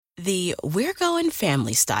The we're going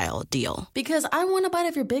family style deal. Because I want a bite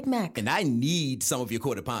of your Big Mac. And I need some of your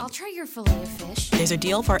quarter pound. I'll try your filet of fish. There's a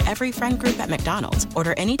deal for every friend group at McDonald's.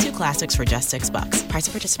 Order any 2 classics for just $6. Price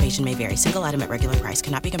of participation may vary. Single item at regular price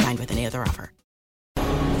cannot be combined with any other offer.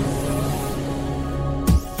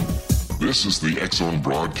 This is the X-Zone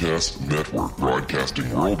Broadcast Network,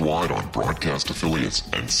 broadcasting worldwide on broadcast affiliates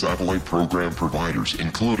and satellite program providers,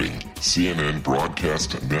 including CNN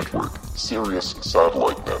Broadcast Network, Sirius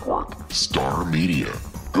Satellite Network, Star Media,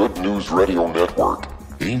 Good News Radio Network,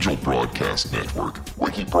 Angel Broadcast Network,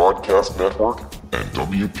 Wiki Broadcast Network, and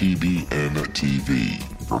WPBN TV.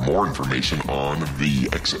 For more information on the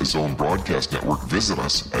X-Zone Broadcast Network, visit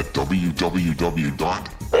us at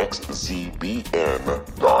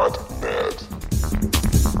www.xzbn.net.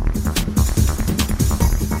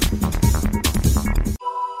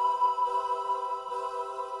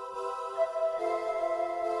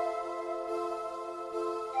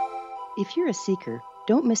 If you're a seeker,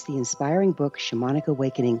 don't miss the inspiring book Shamanic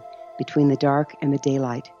Awakening, Between the Dark and the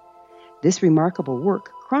Daylight. This remarkable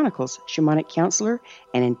work chronicles shamanic counselor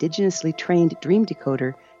and indigenously trained dream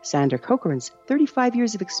decoder Sandra Cochran's 35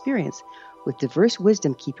 years of experience with diverse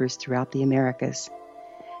wisdom keepers throughout the Americas.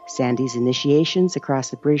 Sandy's initiations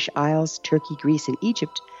across the British Isles, Turkey, Greece, and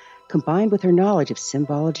Egypt, combined with her knowledge of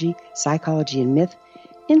symbology, psychology, and myth,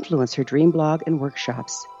 influence her dream blog and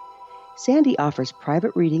workshops. Sandy offers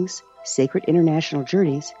private readings, sacred international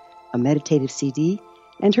journeys, a meditative CD,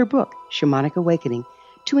 and her book, Shamanic Awakening,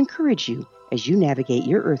 to encourage you as you navigate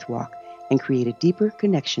your earth walk and create a deeper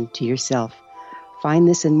connection to yourself. Find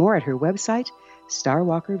this and more at her website,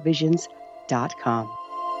 starwalkervisions.com.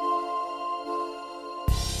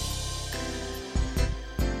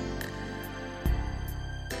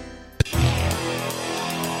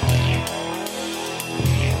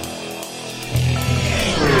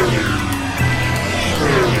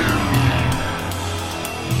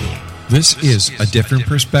 This is A Different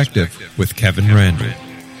Perspective with Kevin Randle.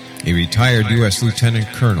 A retired U.S. Lieutenant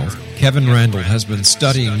Colonel, Kevin Randle has been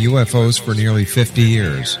studying UFOs for nearly 50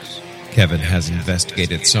 years. Kevin has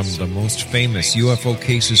investigated some of the most famous UFO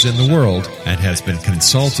cases in the world and has been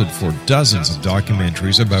consulted for dozens of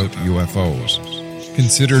documentaries about UFOs.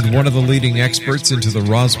 Considered one of the leading experts into the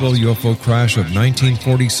Roswell UFO crash of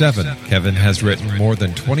 1947, Kevin has written more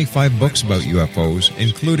than 25 books about UFOs,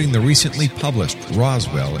 including the recently published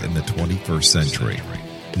Roswell in the 21st Century.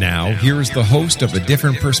 Now, here is the host of A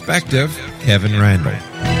Different Perspective, Kevin Randle.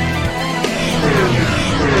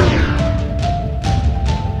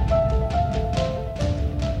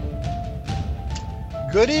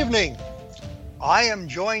 Good evening. I am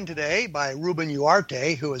joined today by Ruben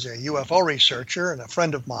Uriarte, who is a UFO researcher and a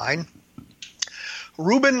friend of mine.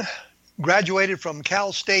 Ruben graduated from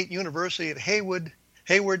Cal State University at Hayward,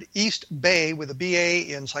 East Bay with a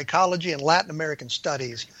BA in Psychology and Latin American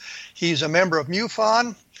Studies. He's a member of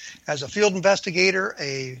MUFON as a field investigator,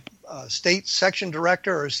 a state section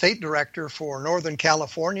director or state director for Northern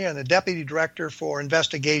California, and a deputy director for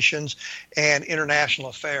investigations and international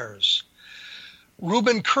affairs.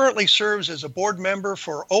 Ruben currently serves as a board member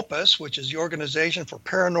for OPUS, which is the Organization for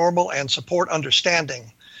Paranormal and Support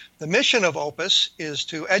Understanding. The mission of OPUS is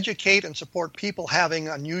to educate and support people having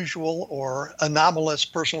unusual or anomalous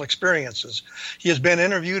personal experiences. He has been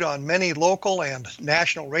interviewed on many local and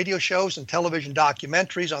national radio shows and television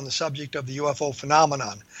documentaries on the subject of the UFO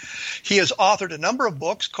phenomenon. He has authored a number of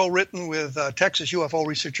books, co-written with Texas UFO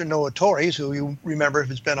researcher Noe Torres, who you remember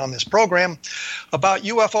has been on this program, about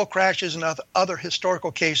UFO crashes and other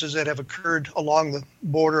historical cases that have occurred along the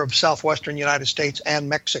border of southwestern United States and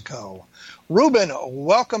Mexico. Ruben,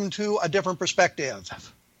 welcome to A Different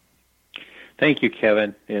Perspective. Thank you,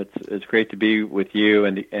 Kevin. It's great to be with you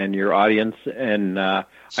and your audience. And I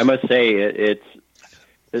must say,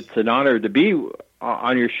 it's an honor to be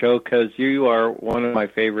on your show because you are one of my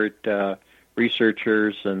favorite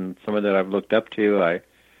researchers and someone that I've looked up to.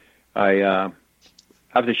 I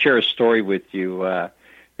have to share a story with you. I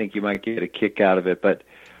think you might get a kick out of it. But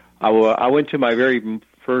I went to my very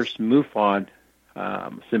first MUFON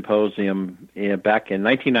symposium back in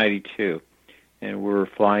 1992, and I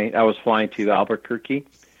was flying to Albuquerque,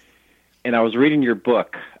 and I was reading your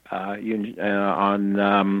book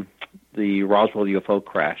on the Roswell UFO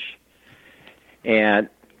crash, and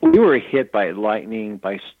we were hit by lightning,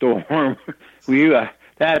 by storm.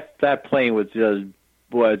 That plane was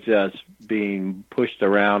just being pushed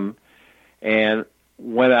around, and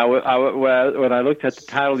when I looked at the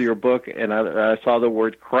title of your book and I saw the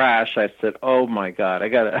word crash, I said, "Oh my God,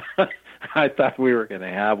 I thought we were going to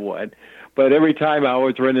have one." But every time I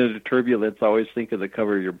always run into turbulence, I always think of the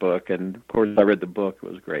cover of your book, and of course I read the book; it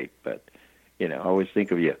was great. But I always think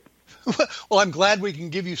of you. Well, I'm glad we can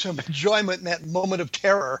give you some enjoyment in that moment of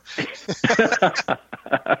terror.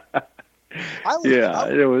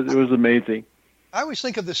 It was amazing. I always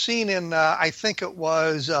think of the scene in, I think it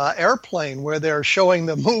was Airplane, where they're showing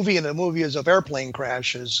the movie, and the movie is of airplane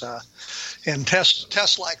crashes and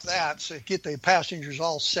tests like that to get the passengers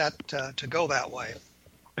all set to go that way.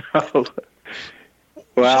 Oh,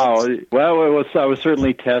 wow. Well, I was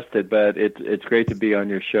certainly tested, but it's great to be on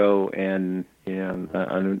your show, and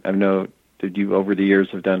I know that you over the years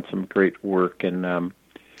have done some great work, and I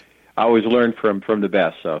always learn from the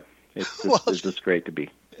best. So it's just great to be.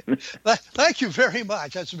 Thank you very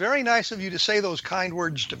much. That's very nice of you to say those kind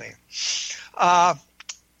words to me. The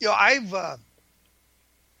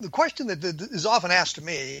question that is often asked to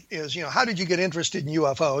me is, how did you get interested in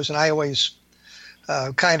UFOs? And I always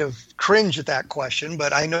kind of cringe at that question,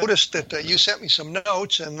 but I noticed that you sent me some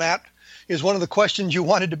notes, and that is one of the questions you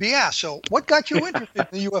wanted to be asked. So what got you interested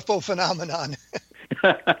in the UFO phenomenon?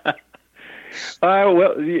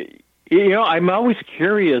 Well, I'm always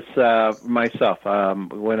curious myself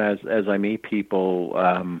as I meet people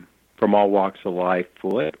from all walks of life.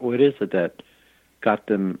 What is it that got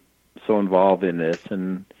them so involved in this?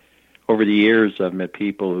 And over the years, I've met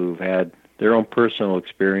people who've had their own personal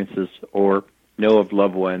experiences or know of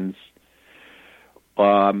loved ones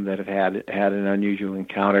that have had an unusual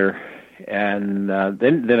encounter. And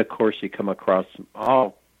then of course, you come across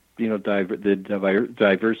all the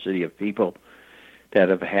diversity of people that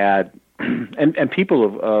have had, and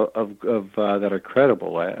people of that are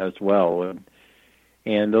credible as well,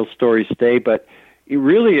 and those stories stay. But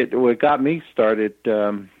what got me started,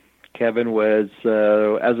 Kevin, was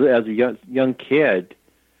as a young kid,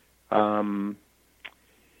 and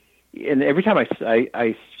every time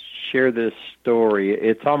I share this story,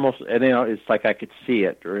 it's almost, it's like I could see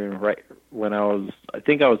it right when I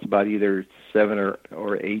think I was about either 7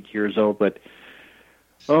 or 8 years old, but.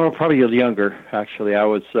 Oh, probably younger, actually. I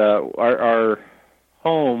was, our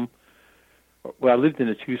home, I lived in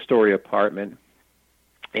a 2-story apartment,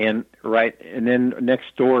 and then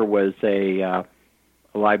next door was a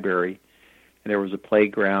library, and there was a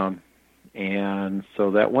playground, and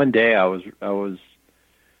so that one day I was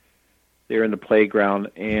there in the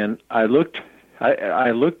playground, and I looked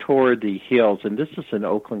toward the hills, and this is in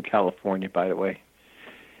Oakland, California, by the way,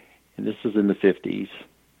 and this is in the 50s.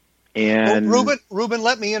 And Ruben,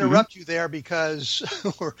 let me interrupt you there, because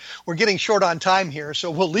we're getting short on time here.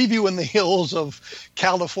 So we'll leave you in the hills of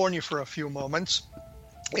California for a few moments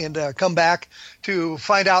and come back to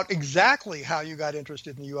find out exactly how you got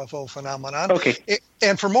interested in the UFO phenomenon. Okay.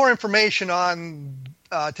 And for more information on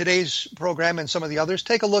today's program and some of the others,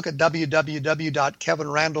 take a look at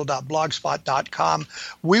www.kevinrandle.blogspot.com.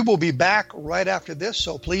 We will be back right after this,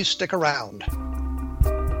 so please stick around.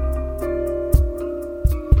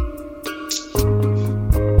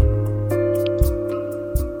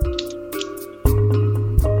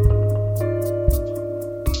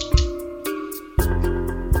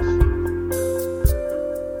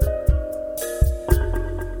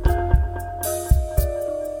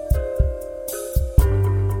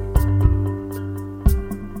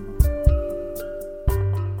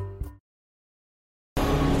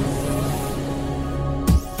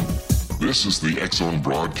 This is the X-Zone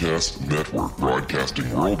Broadcast Network,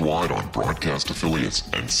 broadcasting worldwide on broadcast affiliates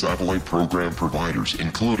and satellite program providers,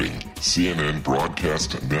 including CNN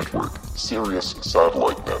Broadcast Network, Sirius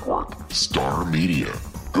Satellite Network, Star Media,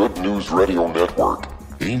 Good News Radio Network,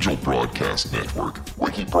 Angel Broadcast Network,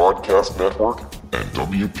 Wiki Broadcast Network, and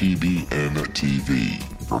WPBN TV.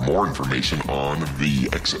 For more information on the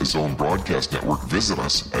X-Zone Broadcast Network, visit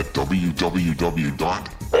us at www.xzbn.net.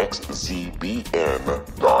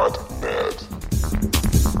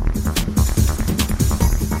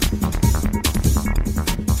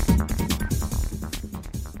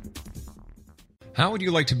 How would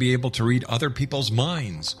you like to be able to read other people's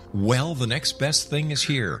minds? Well, the next best thing is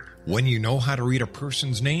here. When you know how to read a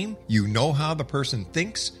person's name, you know how the person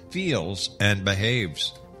thinks, feels, and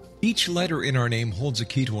behaves. Each letter in our name holds a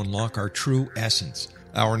key to unlock our true essence.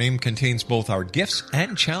 Our name contains both our gifts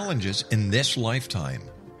and challenges in this lifetime.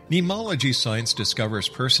 Mnemology science discovers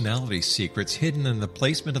personality secrets hidden in the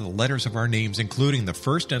placement of the letters of our names, including the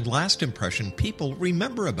first and last impression people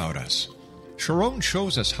remember about us. Sharon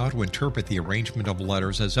shows us how to interpret the arrangement of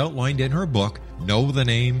letters as outlined in her book, Know the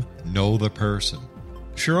Name, Know the Person.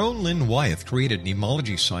 Sharon Lynn Wyeth created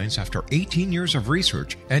mnemology science after 18 years of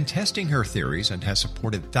research and testing her theories, and has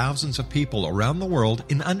supported thousands of people around the world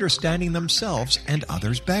in understanding themselves and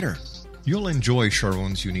others better. You'll enjoy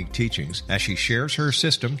Sharon's unique teachings as she shares her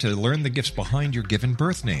system to learn the gifts behind your given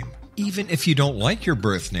birth name. Even if you don't like your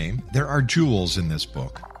birth name, there are jewels in this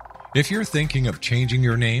book. If you're thinking of changing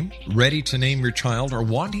your name, ready to name your child, or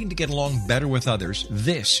wanting to get along better with others,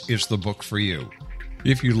 this is the book for you.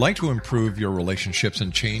 If you'd like to improve your relationships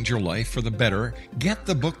and change your life for the better, get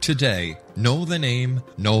the book today, Know the Name,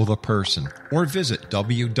 Know the Person, or visit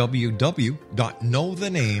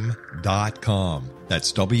www.knowthename.com.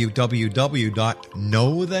 That's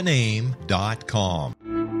www.knowthename.com.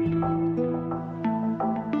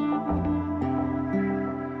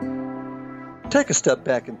 Take a step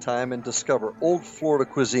back in time and discover old Florida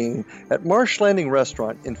cuisine at Marsh Landing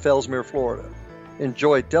Restaurant in Fellsmere, Florida.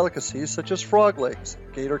 Enjoy delicacies such as frog legs,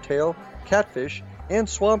 gator tail, catfish, and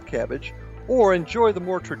swamp cabbage, or enjoy the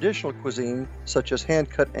more traditional cuisine such as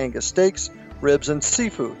hand-cut Angus steaks, ribs, and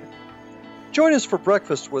seafood. Join us for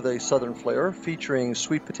breakfast with a southern flair featuring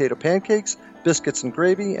sweet potato pancakes, biscuits and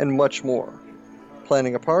gravy, and much more.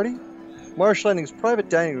 Planning a party? Marsh Landing's private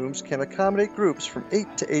dining rooms can accommodate groups from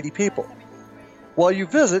 8 to 80 people. While you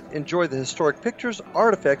visit, enjoy the historic pictures,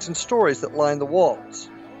 artifacts, and stories that line the walls.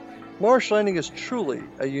 Marsh Landing is truly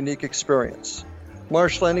a unique experience.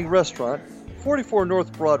 Marsh Landing Restaurant, 44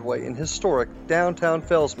 North Broadway in historic downtown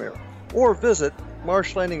Fellsmere, or visit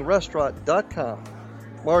marshlandingrestaurant.com.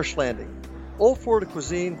 Marsh Landing, old Florida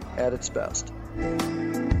cuisine at its best.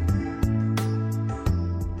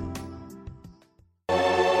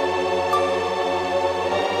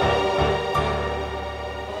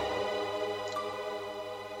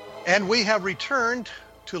 And we have returned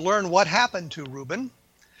to learn what happened to Ruben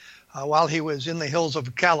while he was in the hills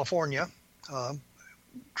of California,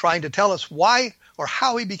 trying to tell us why or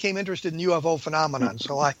how he became interested in UFO phenomenon.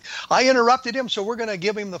 So I interrupted him, so we're going to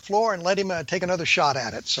give him the floor and let him take another shot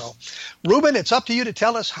at it. So, Ruben, it's up to you to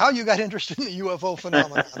tell us how you got interested in the UFO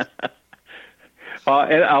phenomenon.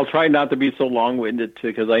 And I'll try not to be so long-winded,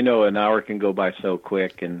 because I know an hour can go by so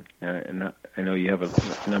quick, and I know you have a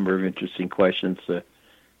number of interesting questions to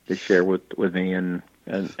share with me and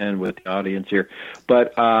with the audience here.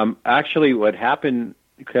 But actually what happened,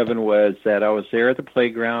 Kevin, was that I was there at the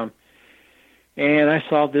playground, and I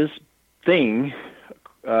saw this thing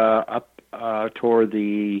up toward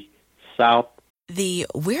the south. The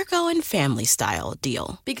we're going family style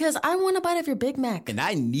deal. Because I want a bite of your Big Mac. And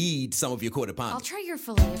I need some of your quarter pound. I'll try your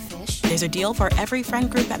filet of fish. There's a deal for every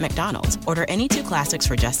friend group at McDonald's. Order any 2 classics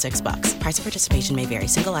for just $6. Price of participation may vary.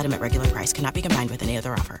 Single item at regular price cannot be combined with any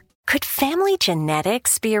other offer. Could family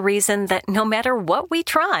genetics be a reason that no matter what we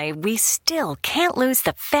try, we still can't lose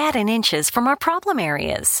the fat and inches from our problem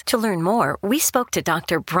areas? To learn more, we spoke to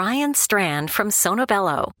Dr. Brian Strand from Sono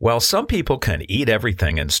Bello. While some people can eat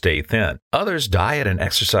everything and stay thin, others diet and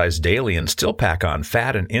exercise daily and still pack on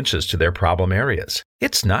fat and inches to their problem areas.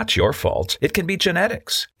 It's not your fault. It can be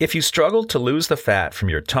genetics. If you struggle to lose the fat from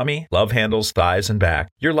your tummy, love handles, thighs, and back,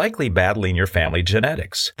 you're likely battling your family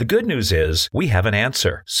genetics. The good news is we have an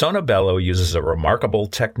answer. Sono Bello uses a remarkable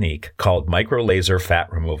technique called micro-laser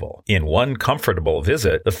fat removal. In one comfortable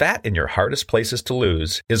visit, the fat in your hardest places to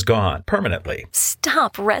lose is gone permanently.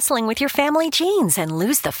 Stop wrestling with your family genes and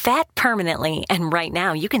lose the fat permanently. And right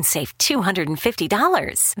now, you can save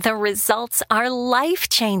 $250. The results are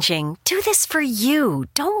life-changing. Do this for you.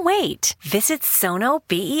 Don't wait. Visit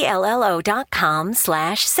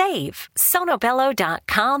sonobello.com/save.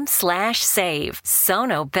 sonobello.com/save.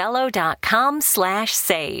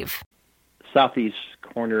 sonobello.com/save. Southeast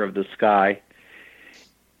corner of the sky.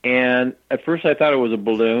 And at first I thought it was a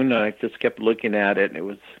balloon. I just kept looking at it. It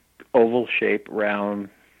was oval shape, round.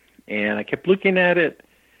 And I kept looking at it.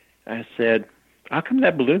 I said, how come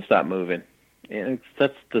that balloon stopped moving? And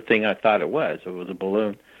that's the thing I thought it was. It was a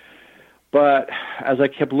balloon. But as I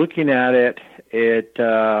kept looking at it, it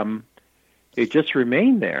just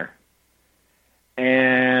remained there.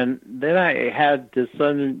 And then I had this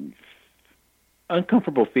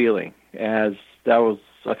uncomfortable feeling I felt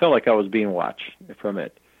like I was being watched from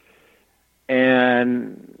it.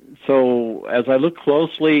 And so as I looked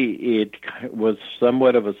closely, it was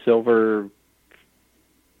somewhat of a silver,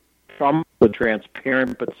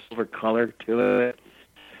 transparent but silver color to it.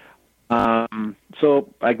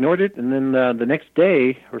 So I ignored it, and then the next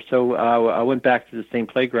day or so, I went back to the same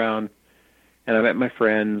playground, and I met my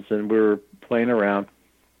friends, and we were playing around.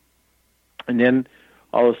 And then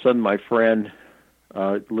all of a sudden, my friend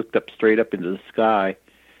looked up straight up into the sky.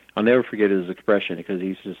 I'll never forget his expression, because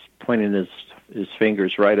he's just pointing his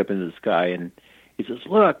fingers right up into the sky, and he says,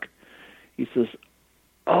 "Look!" He says,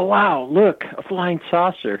 "Oh wow! Look, a flying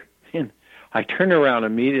saucer!" And I turned around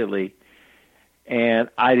immediately. And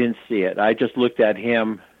I didn't see it. I just looked at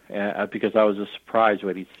him because I was just surprised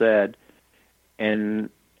what he said. And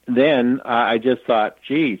then I just thought,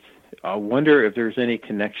 geez, I wonder if there's any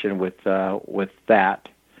connection with that.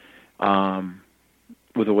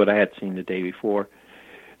 with what I had seen the day before.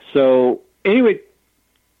 So anyway,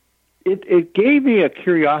 it gave me a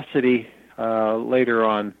curiosity later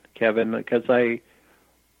on, Kevin, because I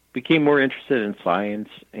became more interested in science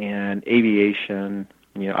and aviation.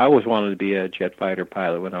 I always wanted to be a jet fighter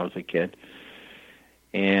pilot when I was a kid.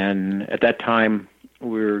 And at that time,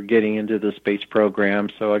 we were getting into the space program,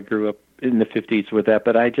 so I grew up in the 50s with that.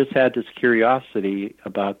 But I just had this curiosity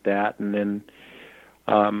about that. And then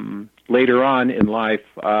later on in life,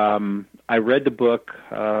 I read the book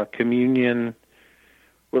Communion,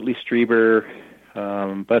 Whitley Strieber,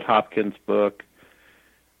 Bud Hopkins' book,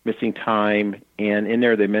 Missing Time, and in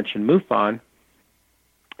there they mentioned MUFON.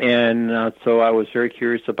 And so I was very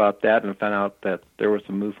curious about that and found out that there was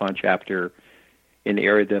a MUFON chapter in the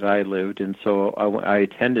area that I lived. And so I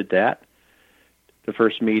attended that, the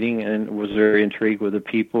first meeting, and was very intrigued with the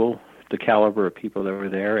people, the caliber of people that were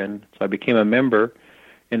there. And so I became a member.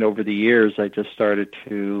 And over the years, I just started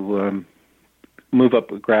to move up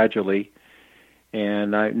gradually.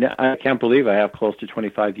 And I can't believe I have close to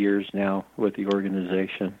 25 years now with the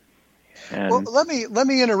organization. And well, let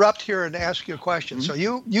me interrupt here and ask you a question.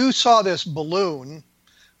 Mm-hmm. So you saw this balloon,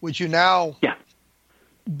 which you now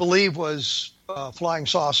believe was a flying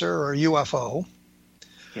saucer or UFO.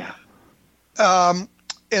 Yeah. And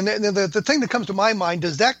the thing that comes to my mind,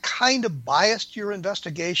 does that kind of bias your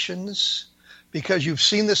investigations because you've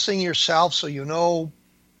seen this thing yourself, so you know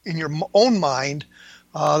in your own mind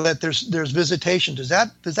that there's visitation? Does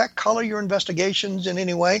that color your investigations in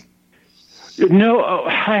any way? No,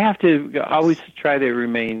 I have to always try to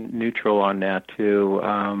remain neutral on that too.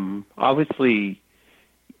 Obviously,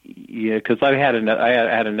 because I had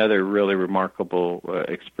another really remarkable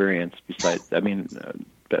experience. Besides,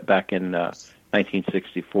 back in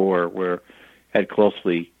 1964, where I had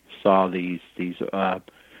closely saw these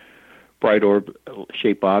bright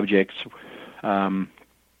orb-shaped objects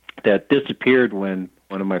that disappeared when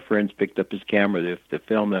one of my friends picked up his camera to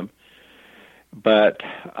film them. But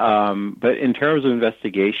in terms of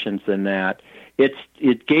investigations and that,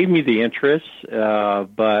 it gave me the interest.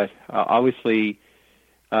 But obviously,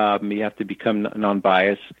 you have to become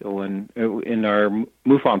non-biased. When in our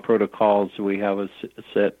MUFON protocols, we have a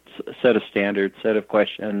set of standards, set of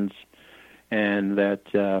questions, and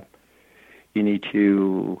that you need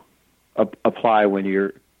to apply when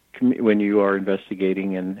you are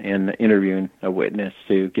investigating and interviewing a witness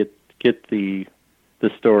to get the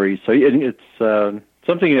story. So it's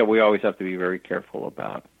something that we always have to be very careful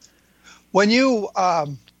about. When you've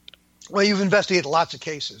investigated lots of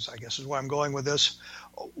cases, I guess is where I'm going with this.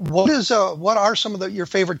 What are some of your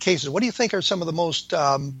favorite cases? What do you think are some of the most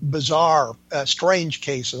bizarre, strange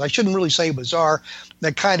cases? I shouldn't really say bizarre.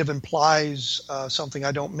 That kind of implies something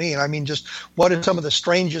I don't mean. I mean, just what are some of the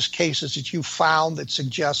strangest cases that you found that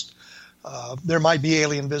suggest there might be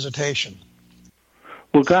alien visitation?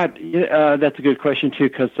 Well, God, that's a good question, too,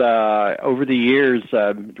 because over the years,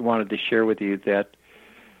 I wanted to share with you that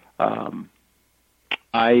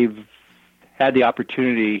I've had the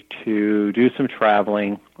opportunity to do some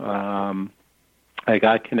traveling. I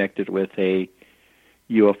got connected with a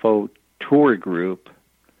UFO tour group,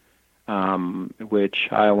 which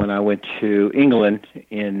when I went to England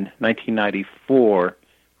in 1994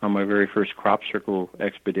 on my very first crop circle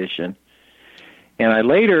expedition. And I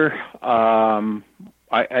later, I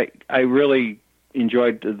really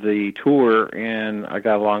enjoyed the tour, and I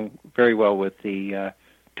got along very well with the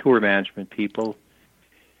tour management people.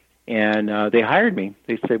 And they hired me.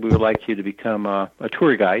 They said, we would like you to become a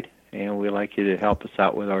tour guide, and we'd like you to help us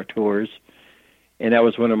out with our tours. And that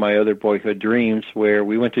was one of my other boyhood dreams, where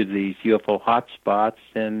we went to these UFO hotspots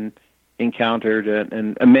and encountered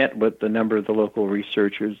and met with a number of the local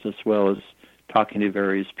researchers, as well as talking to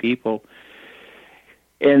various people.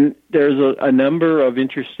 And there's a number of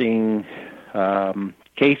interesting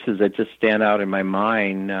cases that just stand out in my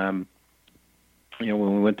mind. When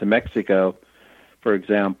we went to Mexico, for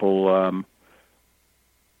example,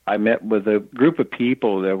 I met with a group of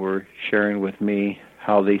people that were sharing with me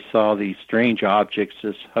how they saw these strange objects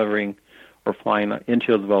just hovering or flying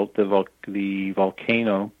into the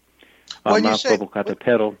volcano, Mount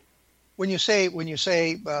Popocatépetl. When you say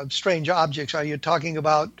strange objects, are you talking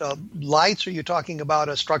about lights, or are you talking about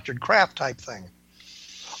a structured craft type thing?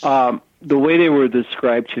 The way they were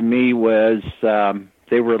described to me was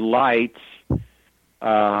they were lights,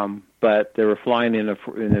 but they were flying in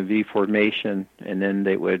a V formation, and then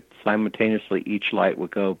they would simultaneously, each light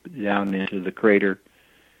would go down into the crater.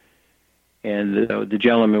 And the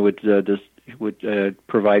gentleman would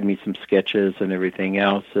provide me some sketches and everything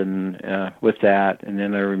else, and with that, and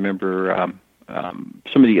then I remember some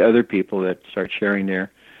of the other people that start sharing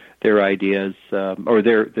their ideas or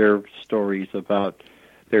their stories about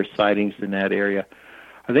their sightings in that area.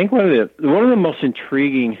 I think one of the most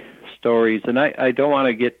intriguing stories, and I don't want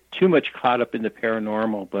to get too much caught up in the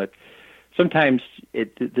paranormal, but sometimes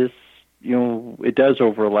it does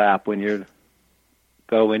overlap when you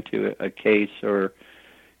go into a case or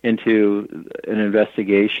into an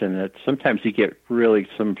investigation. That sometimes you get really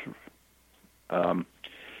some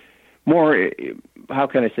more, how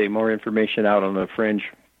can I say, more information out on the fringe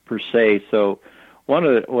per se. So what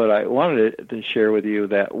I wanted to share with you,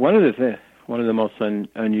 that one of the most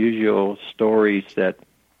unusual stories that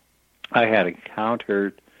I had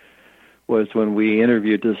encountered was when we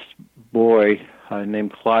interviewed this boy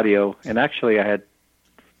named Claudio, and actually I had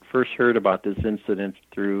first heard about this incident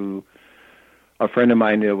through a friend of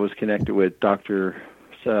mine that was connected with Dr.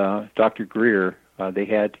 Greer. They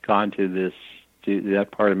had gone to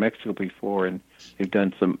that part of Mexico before, and they'd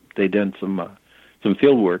done some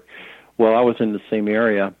field work. Well, I was in the same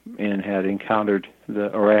area and had encountered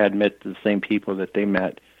I had met the same people that they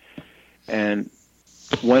met, and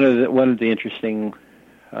one of the interesting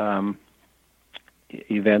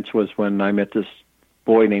events was when I met this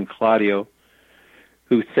boy named Claudio,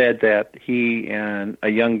 who said that he and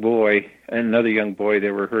another young boy,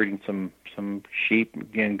 they were herding some sheep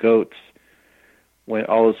and goats, when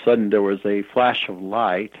all of a sudden there was a flash of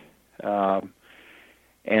light, and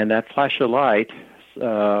that flash of light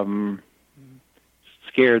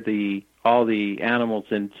scared all the animals,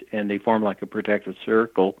 and they formed like a protective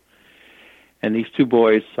circle. And these two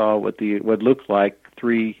boys saw what looked like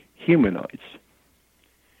three humanoids.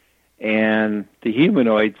 And the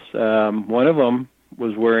humanoids, one of them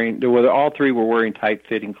was all three were wearing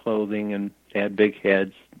tight-fitting clothing, and they had big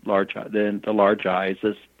heads, large eyes,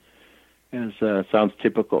 as sounds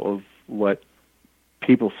typical of what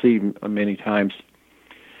people see many times.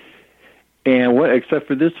 And except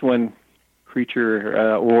for this one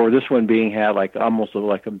creature, or this one being had almost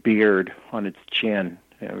like a beard on its chin,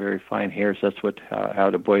 very fine hairs. That's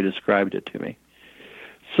how the boy described it to me.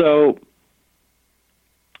 So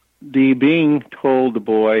the being told the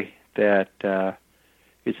boy that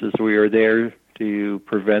he says, we are there to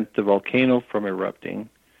prevent the volcano from erupting.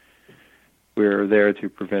 We're there to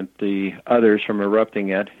prevent the others from erupting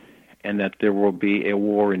it, and that there will be a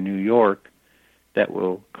war in New York that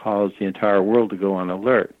will cause the entire world to go on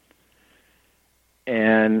alert.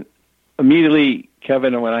 And immediately,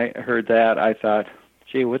 Kevin, when I heard that, I thought,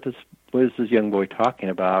 gee, what is this young boy talking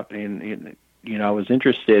about? And I was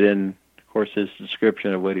interested in, of course, his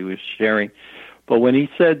description of what he was sharing. But when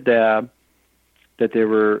he said that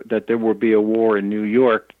there would be a war in New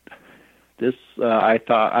York, I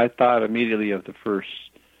thought immediately of the first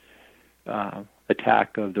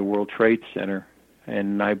attack of the World Trade Center,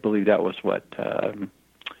 and I believe that was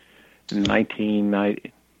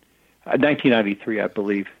 1993, I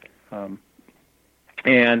believe.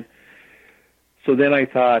 And so then I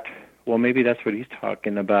thought, well, maybe that's what he's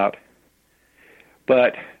talking about.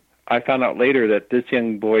 But I found out later that this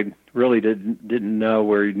young boy really didn't know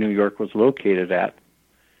where New York was located at.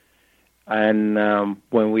 And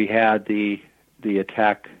when we had the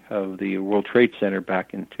attack of the World Trade Center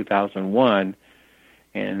back in 2001,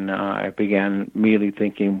 and I began immediately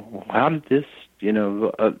thinking, well, how did this,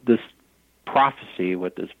 this prophecy,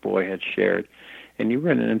 what this boy had shared, and you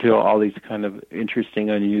run into all these kind of interesting,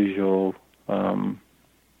 unusual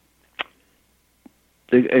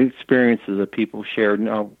experiences that people shared.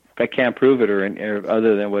 No, I can't prove it or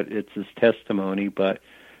other than what it's his testimony, but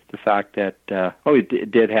the fact that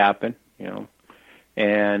it did happen,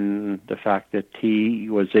 and the fact that he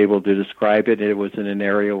was able to describe it. It was in an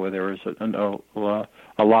area where there was a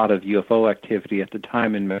lot of UFO activity at the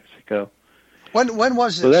time in Mexico. When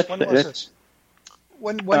was this? When was this?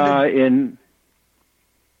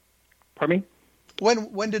 Pardon me?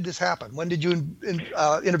 When did this happen? When did you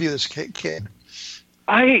interview this kid?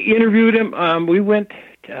 I interviewed him. I went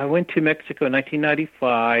to Mexico in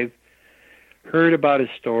 1995, heard about his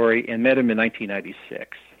story, and met him in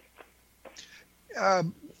 1996. Has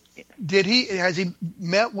he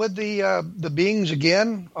met with the beings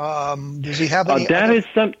again? Does he have any? That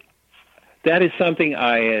is something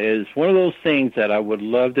is one of those things that I would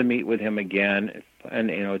love to meet with him again.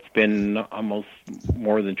 And it's been almost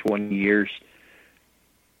more than 20 years,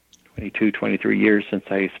 22, 23 years since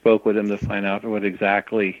I spoke with him to find out what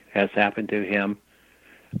exactly has happened to him.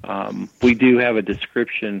 We do have a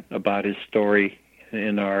description about his story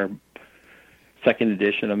in our second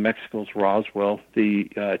edition of Mexico's Roswell, the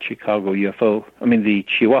Chihuahua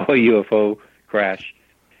UFO crash,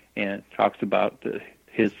 and talks about the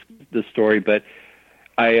story. But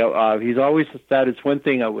he's always, that is one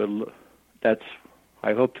thing that's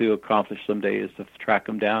I hope to accomplish someday is to track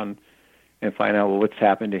him down and find out what's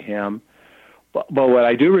happened to him. But what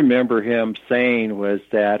I do remember him saying was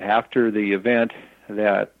that after the event,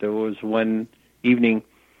 that there was one evening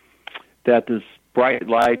that this bright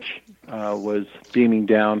light was beaming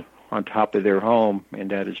down on top of their home,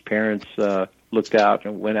 and that his parents looked out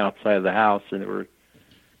and went outside of the house, and they were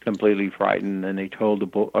completely frightened. And they told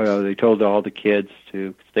all the kids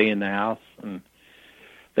to stay in the house, and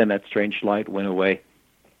then that strange light went away.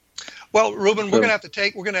 Well, Ruben, we're going to have to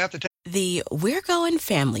take The we're going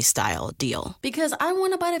family style deal. Because I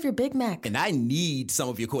want a bite of your Big Mac. And I need some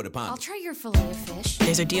of your quarter I'll pounds. try your filet of fish.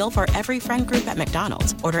 There's a deal for every friend group at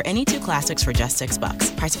McDonald's. Order any 2 classics for just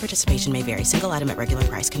 $6. Price of participation may vary. Single item at regular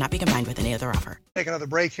price cannot be combined with any other offer. Take another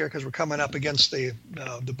break here because we're coming up against the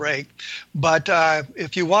break. But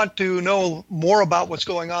if you want to know more about what's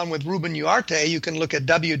going on with Ruben Uriarte, you can look at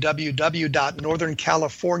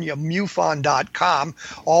www.northernCaliforniaMUFON.com,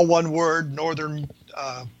 all one word, Northern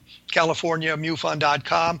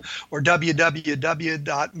CaliforniaMUFON.com, or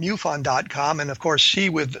www.MUFON.com. And of course, she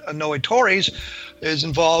with Noe Torres is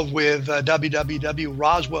involved with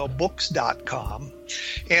www.roswellbooks.com.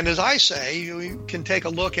 And as I say, you can take a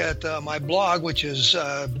look at my blog, which is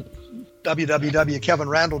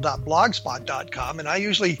www.kevinrandle.blogspot.com, and I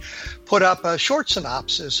usually put up a short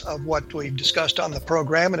synopsis of what we've discussed on the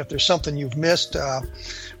program. And if there's something you've missed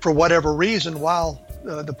for whatever reason while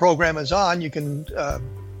the program is on, you can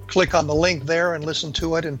click on the link there and listen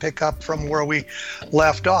to it and pick up from where we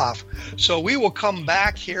left off. So we will come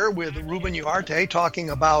back here with Ruben Uriarte talking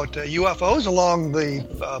about UFOs along the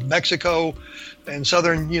Mexico and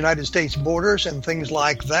southern United States borders and things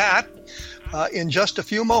like that in just a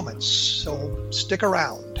few moments. So stick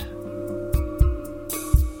around.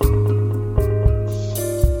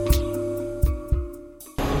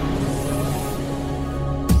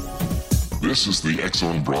 This is the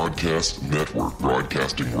X-Zone Broadcast Network,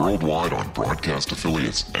 broadcasting worldwide on broadcast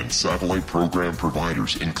affiliates and satellite program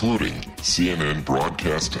providers, including CNN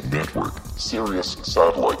Broadcast Network, Sirius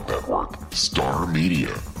Satellite Network, Star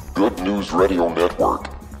Media, Good News Radio Network,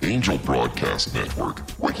 Angel Broadcast Network,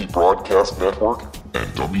 Wiki Broadcast Network,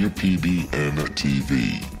 and WPBN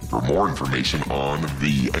TV. For more information on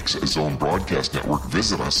the X-Zone Broadcast Network,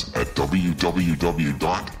 visit us at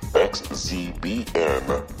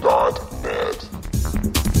www.xzbn.net.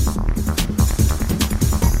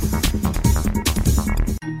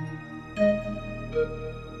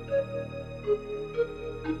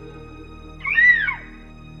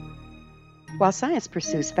 While science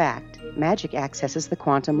pursues fact, magic accesses the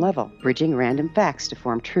quantum level, bridging random facts to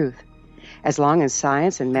form truth. As long as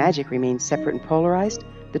science and magic remain separate and polarized,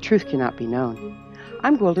 the truth cannot be known.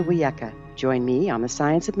 I'm Gwilda Wiyaka. Join me on the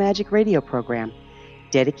Science of Magic radio program,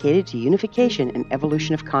 dedicated to unification and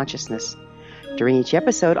evolution of consciousness. During each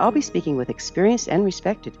episode, I'll be speaking with experienced and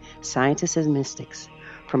respected scientists and mystics.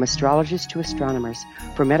 From astrologers to astronomers,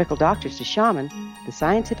 from medical doctors to shaman, the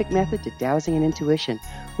scientific method to dowsing and intuition,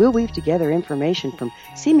 we'll weave together information from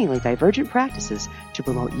seemingly divergent practices to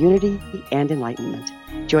promote unity and enlightenment.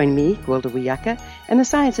 Join me, Gwilda Wiyaka, and the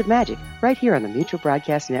Science of Magic right here on the Mutual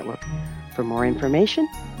Broadcast Network. For more information,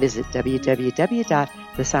 visit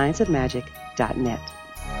www.thescienceofmagic.net.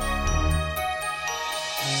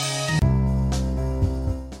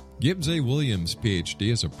 Gibbs A. Williams,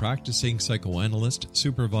 Ph.D., is a practicing psychoanalyst,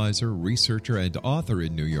 supervisor, researcher, and author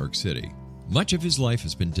in New York City. Much of his life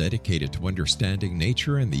has been dedicated to understanding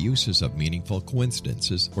nature and the uses of meaningful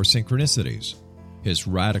coincidences or synchronicities. His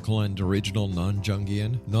radical and original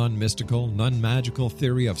non-Jungian, non-mystical, non-magical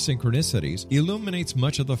theory of synchronicities illuminates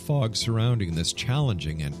much of the fog surrounding this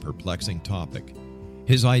challenging and perplexing topic.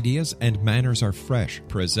 His ideas and manners are fresh,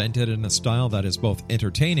 presented in a style that is both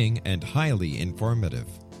entertaining and highly informative.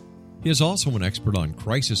 He is also an expert on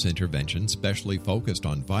crisis intervention, specially focused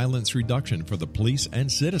on violence reduction for the police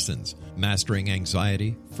and citizens, mastering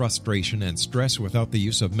anxiety, frustration, and stress without the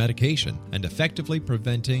use of medication, and effectively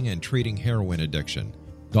preventing and treating heroin addiction.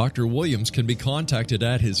 Dr. Williams can be contacted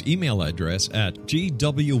at his email address at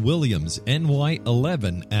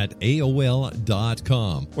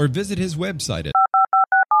gwwilliamsny11@aol.com or visit his website at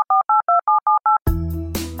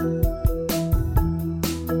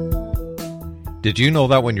Did you know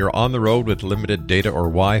that when you're on the road with limited data or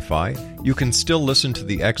Wi-Fi, you can still listen to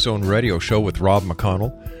the X-Zone Radio Show with Rob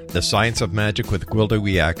McConnell, The Science of Magic with Gwilda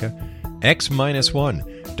Wiyaka,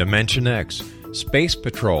 X-1, Dimension X, Space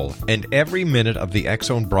Patrol, and every minute of the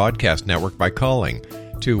X-Zone Broadcast Network by calling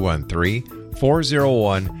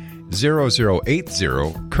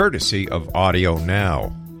 213-401-0080, courtesy of Audio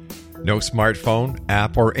Now. No smartphone,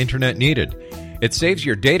 app, or internet needed. It saves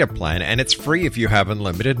your data plan, and it's free if you have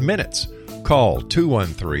unlimited minutes. Call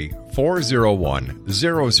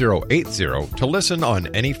 213-401-0080 to listen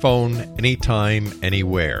on any phone, anytime,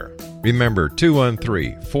 anywhere. Remember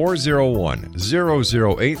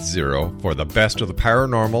 213-401-0080 for the best of the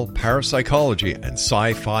paranormal, parapsychology, and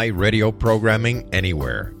sci-fi radio programming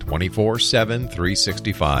anywhere, 24/7,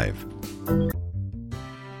 365.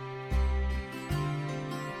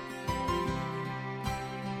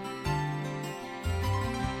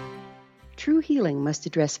 True healing must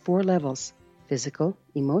address 4 levels: physical,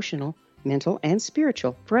 emotional, mental, and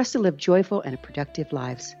spiritual, for us to live joyful and productive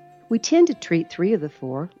lives. We tend to treat 3 of the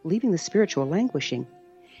 4, leaving the spiritual languishing.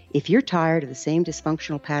 If you're tired of the same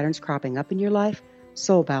dysfunctional patterns cropping up in your life,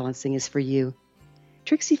 Soul Balancing is for you.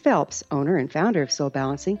 Trixie Phelps, owner and founder of Soul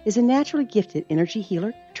Balancing, is a naturally gifted energy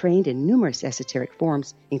healer trained in numerous esoteric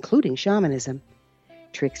forms, including shamanism.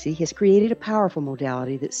 Trixie has created a powerful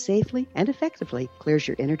modality that safely and effectively clears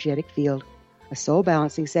your energetic field. A Soul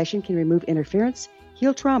Balancing session can remove interference,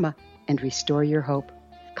 heal trauma, and restore your hope.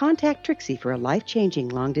 Contact Trixie for a life-changing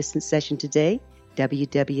long-distance session today,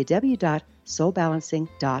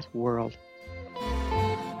 www.soulbalancing.world.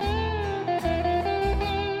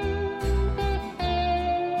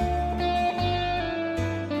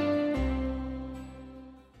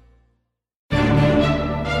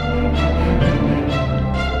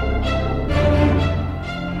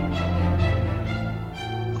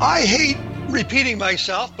 I hate repeating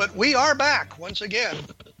myself, but we are back once again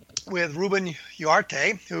with Ruben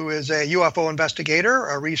Uriarte, who is a UFO investigator,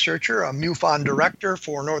 a researcher, a MUFON Director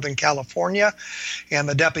for Northern California, and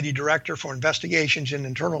the Deputy Director for Investigations in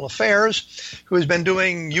Internal Affairs, who has been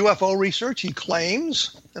doing UFO research, he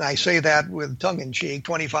claims, and I say that with tongue-in-cheek,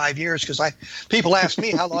 25 years, because people ask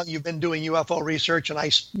me how long you've been doing UFO research, and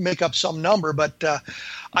I make up some number, but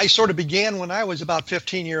I sort of began when I was about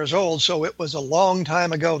 15 years old, so it was a long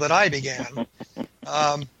time ago that I began.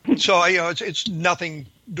 It's nothing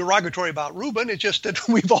derogatory about Ruben. It's just that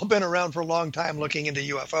we've all been around for a long time looking into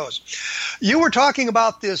UFOs. You were talking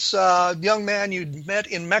about this young man you'd met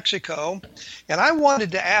in Mexico, and I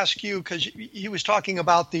wanted to ask you, because he was talking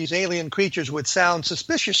about these alien creatures which sound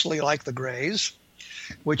suspiciously like the Greys,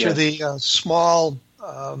 which are the small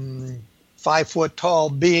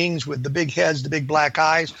 5-foot-tall beings with the big heads, the big black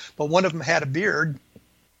eyes, but one of them had a beard.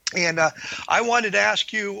 And I wanted to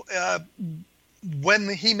ask you, when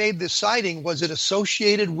he made this sighting, was it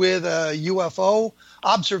associated with a UFO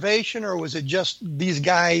observation, or was it just these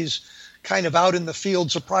guys kind of out in the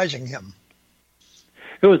field surprising him?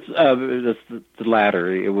 It was the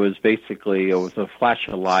latter. It was basically a flash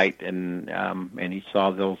of light, and he saw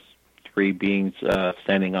those 3 beings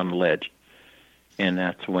standing on the ledge, and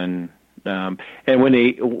that's when. And when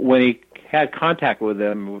he had contact with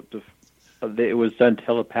them, it was done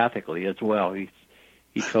telepathically as well.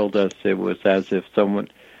 He told us it was as if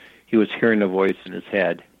he was hearing a voice in his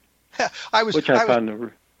head. I was kind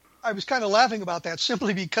of laughing about that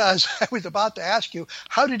simply because I was about to ask you,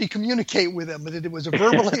 how did he communicate with them? Was it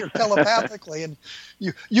verbally or telepathically? And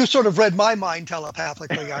you sort of read my mind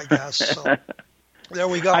telepathically, I guess. So there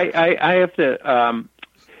we go. I have to,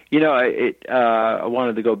 I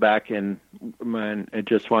wanted to go back and I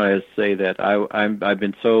just wanted to say that I've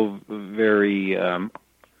been so very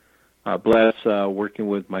blessed working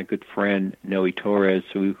with my good friend Noe Torres,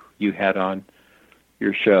 who you had on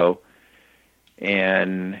your show,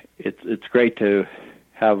 and it's great to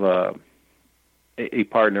have a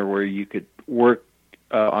partner where you could work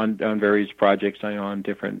on various projects, on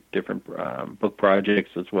different book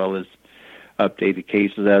projects as well as updated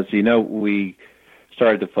cases. As you know, we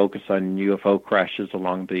started to focus on UFO crashes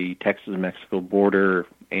along the Texas-Mexico border,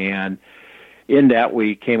 and in that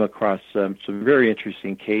we came across some very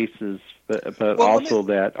interesting cases, but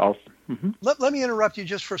Let me interrupt you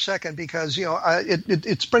just for a second, because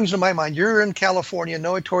it springs to my mind. You're in California.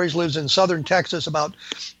 Noe Torres lives in southern Texas, about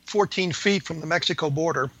 14 feet from the Mexico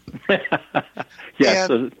border. Yes.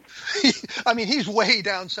 And he's way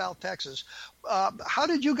down South Texas. How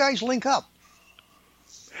did you guys link up?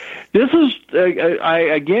 This is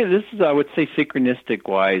I would say synchronistic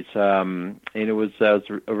wise, and it was as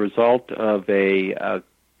a result of a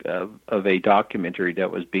documentary that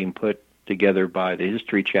was being put together by the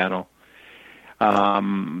History Channel.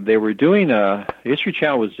 They were doing History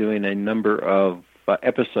Channel was doing a number of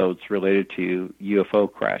episodes related to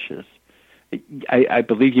UFO crashes. I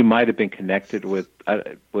believe you might have been connected with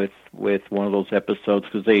one of those episodes,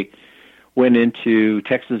 because they went into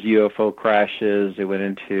Texas UFO crashes, they went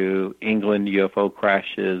into England UFO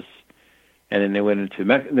crashes, and then they went into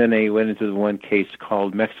the one case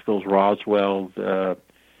called Mexico's Roswell, the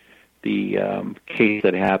case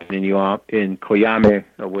that happened in Coyame,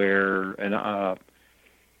 where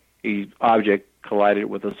object collided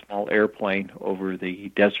with a small airplane over the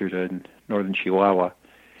desert in northern Chihuahua.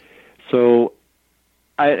 So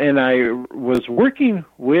I was working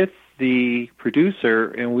with the producer,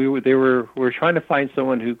 and we were trying to find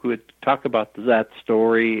someone who could talk about that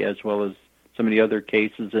story as well as some of the other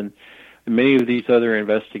cases, and many of these other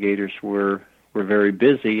investigators were very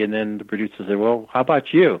busy. And then the producer said, "Well, how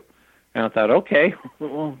about you?" And I thought, "Okay,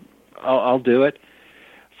 well, I'll do it."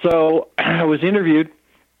 So I was interviewed,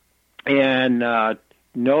 and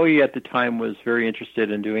Noe at the time was very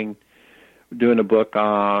interested in doing a book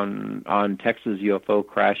on Texas UFO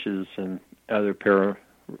crashes and other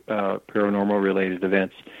paranormal related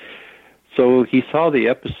events. So he saw the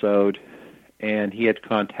episode, and he had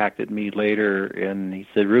contacted me later, and he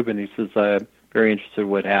said, "Ruben," he says, "I'm very interested in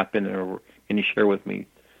what happened, or can you share with me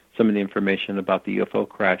some of the information about the UFO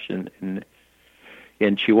crash in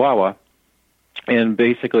Chihuahua?" And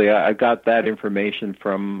basically, I got that information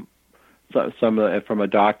from from a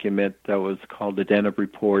document that was called the Deneb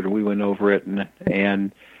Report, and we went over it,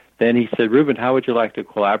 and then he said, "Ruben, how would you like to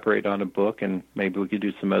collaborate on a book, and maybe we could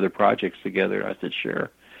do some other projects together?" I said, "Sure."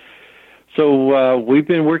 So we've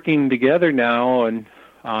been working together now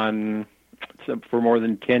for more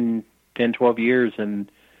than 10, 12 years, and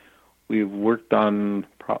we've worked on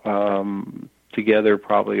together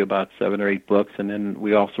probably about 7 or 8 books, and then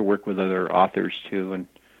we also work with other authors too, and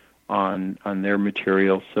on their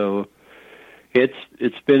material. So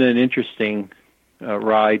it's been an interesting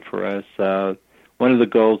ride for us. One of the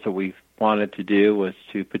goals that we wanted to do was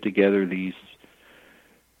to put together these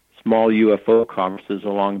small UFO conferences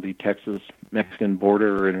along the Texas-Mexican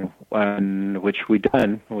border, and which we've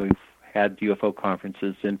done. We've had UFO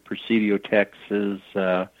conferences in Presidio, Texas,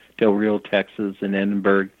 Del Rio, Texas, and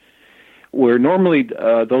Edinburgh, where normally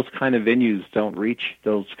those kind of venues don't reach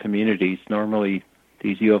those communities. Normally,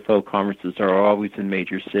 these UFO conferences are always in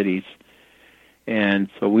major cities. And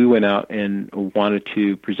so we went out and wanted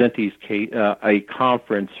to present a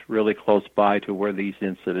conference really close by to where these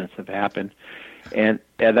incidents have happened. And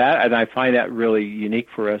I find that really unique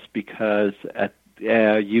for us, because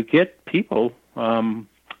you get people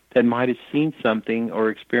that might have seen something or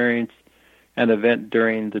experienced an event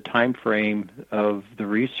during the time frame of the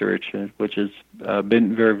research, which has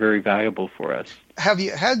been very, very valuable for us. Have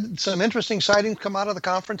you had some interesting sightings come out of the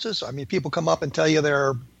conferences? I mean, people come up and tell you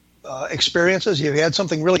their experiences. Have you had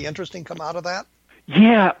something really interesting come out of that?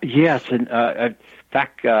 Yes. And in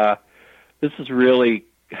fact, this is really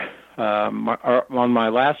on my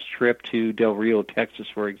last trip to Del Rio, Texas,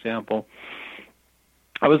 for example.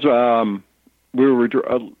 I was we were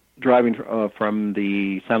driving from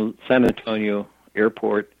the San Antonio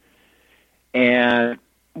airport, and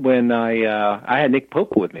when I had Nick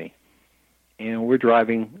Pope with me, and we're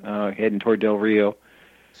driving heading toward Del Rio.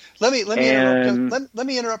 Let me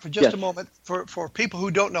interrupt for just a moment. For people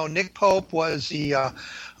who don't know, Nick Pope was in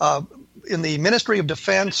the Ministry of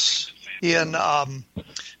Defense in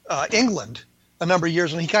England a number of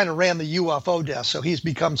years, and he kind of ran the UFO desk. So he's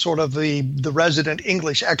become sort of the resident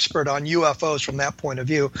English expert on UFOs from that point of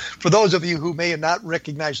view. For those of you who may not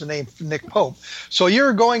recognize the name Nick Pope, so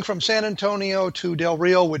you're going from San Antonio to Del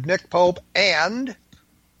Rio with Nick Pope, and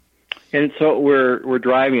so we're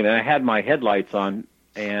driving, and I had my headlights on.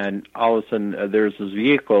 And all of a sudden, there's this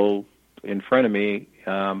vehicle in front of me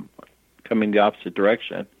coming the opposite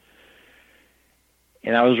direction.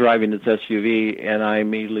 And I was driving this SUV, and I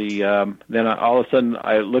immediately, all of a sudden,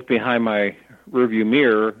 I look behind my rearview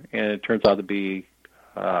mirror, and it turns out to be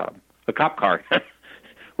a cop car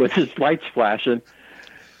with his lights flashing.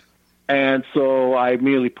 And so I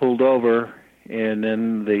immediately pulled over, and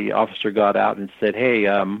then the officer got out and said, "Hey,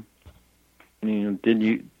 didn't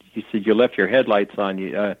you? He said, you left your headlights on,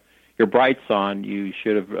 your brights on. You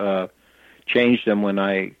should have changed them when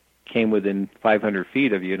I came within 500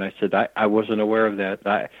 feet of you." And I said, I wasn't aware of that.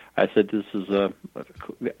 I said, "This is a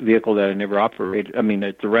vehicle that I never operated. I mean,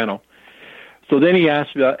 it's a rental." So then he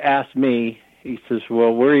asked me, he says,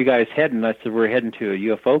 "Well, where are you guys heading?" I said, "We're heading to a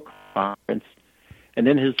UFO conference." And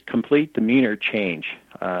then his complete demeanor changed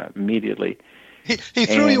immediately. He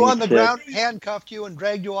threw you on the ground, handcuffed you, and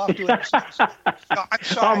dragged you off to an assassin. No, I'm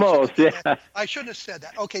sorry. Almost, yeah. I shouldn't have said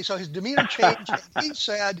that. Okay, so his demeanor changed. And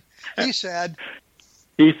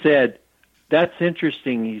he said, "That's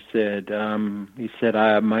interesting." He said,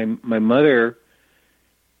 my mother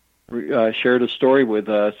shared a story with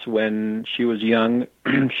us when she was young.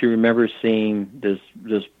 She remembers seeing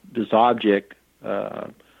this object,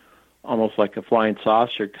 almost like a flying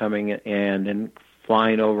saucer, coming and then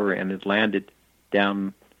flying over, and it landed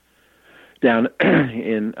down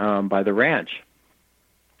in by the ranch.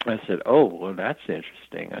 I said, "Oh, well, that's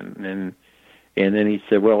interesting." And then he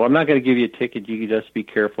said, well, I'm not going to give you a ticket. You can just be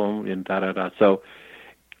careful and da-da-da. So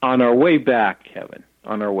on our way back, Kevin,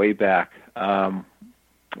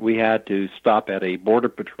 we had to stop at a Border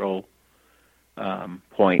Patrol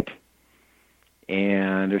point.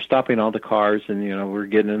 And they're stopping all the cars, and, we're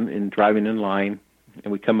getting in and driving in line,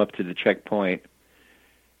 and we come up to the checkpoint.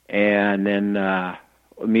 And then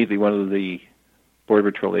immediately one of the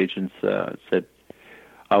Border Patrol agents said,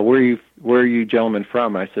 where are you gentlemen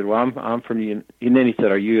from? I said, well, I'm from the, and then he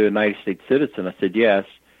said, are you a United States citizen? I said, yes.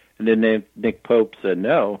 And then Nick Pope said,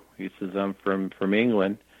 no. He says, I'm from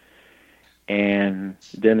England. And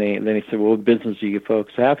then he said, well, what business do you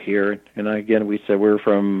folks have here? And again, we said, we're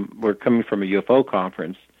coming from a UFO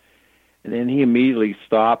conference. And then he immediately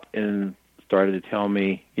stopped and started to tell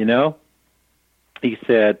me, he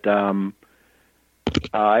said,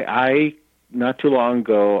 I not too long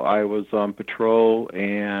ago, I was on patrol,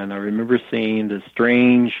 and I remember seeing the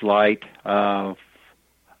strange light flying,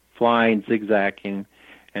 zigzagging,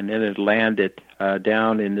 and then it landed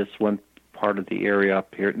down in this one part of the area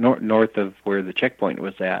up here, north of where the checkpoint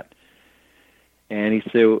was at. And he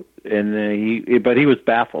said, but he was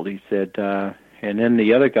baffled. He said, and then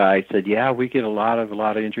the other guy said, yeah, we get a lot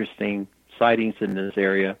of interesting sightings in this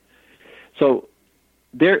area. So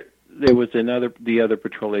there was the other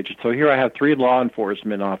patrol agent. So here I have 3 law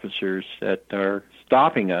enforcement officers that are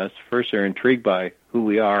stopping us. First, they're intrigued by who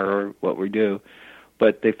we are or what we do,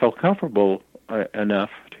 but they felt comfortable enough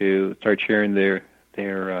to start sharing their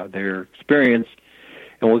experience.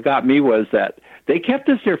 And what got me was that they kept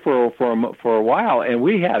us there for a while, and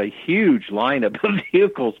we had a huge lineup of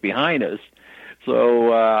vehicles behind us.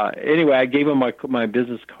 So anyway, I gave them my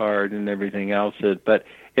business card and everything else. But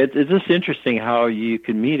it's just interesting how you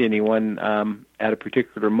can meet anyone at a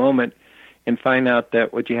particular moment and find out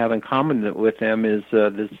that what you have in common with them is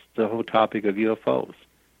the whole topic of UFOs.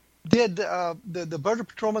 Did the Border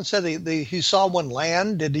Patrolman said he saw one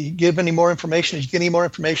land? Did he give any more information? Did you get any more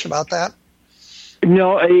information about that?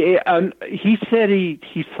 No, he said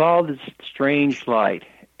he saw this strange light,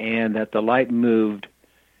 and that the light moved,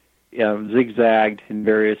 zigzagged in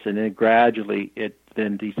various, and then gradually it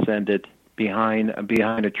then descended behind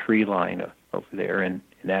a tree line over there in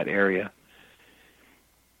that area.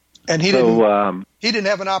 And he didn't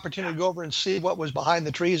have an opportunity to go over and see what was behind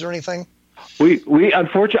the trees or anything? We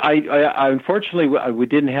unfortunately we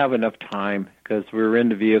didn't have enough time because we were in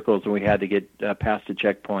the vehicles and we had to get past the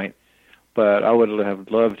checkpoint. But I would have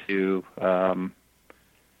loved to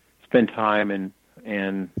spend time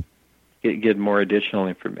and get more additional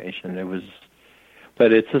information.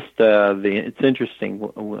 But it's just it's interesting.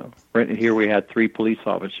 Right here we had 3 police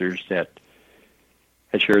officers that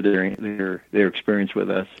had shared their experience with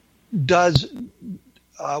us. Does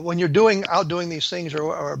when you're out doing these things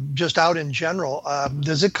or just out in general,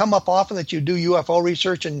 does it come up often that you do UFO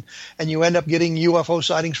research and you end up getting UFO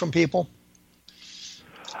sightings from people?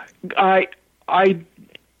 I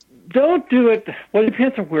don't do it. Well, it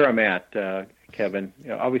depends on where I'm at, Kevin.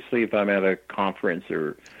 Obviously, if I'm at a conference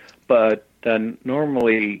but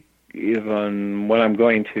normally, even when I'm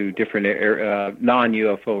going to different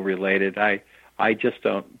non-UFO related, I just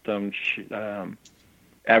don't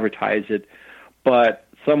advertise it. But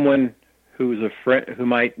someone who's a friend who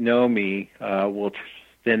might know me will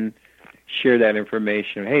then share that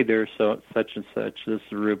information. Hey, there's such and such. This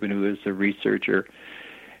is Ruben, who is a researcher,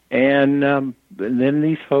 and then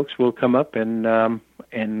these folks will come up and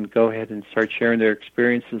go ahead and start sharing their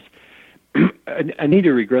experiences. I need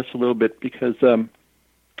to regress a little bit because one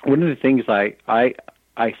of the things I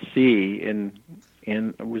see and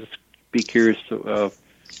I was be curious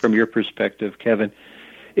from your perspective, Kevin,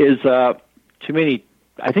 is too many.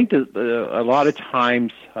 I think that a lot of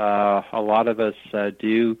times a lot of us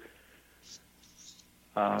do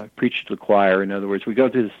preach to the choir. In other words, we go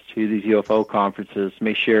to these UFO conferences,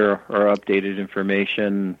 may share our updated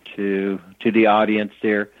information to the audience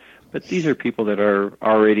there. But these are people that are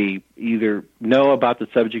already either know about the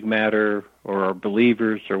subject matter or are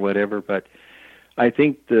believers or whatever. But I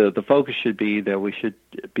think the focus should be that we should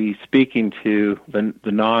be speaking to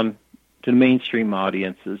the mainstream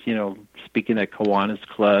audiences. Speaking at Kiwanis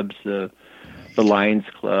clubs, the Lions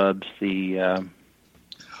clubs,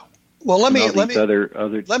 Well, let me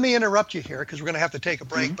interrupt you here because we're going to have to take a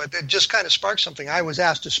break. Mm-hmm. But it just kind of sparked something. I was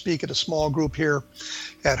asked to speak at a small group here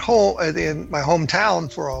at home in my hometown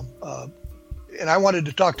and I wanted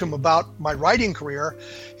to talk to them about my writing career.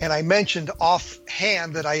 And I mentioned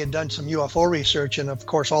offhand that I had done some UFO research, and of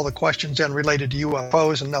course, all the questions then related to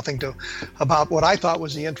UFOs and nothing about what I thought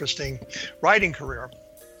was the interesting writing career.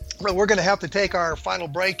 We're going to have to take our final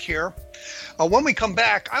break here. When we come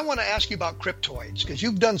back, I want to ask you about cryptoids, because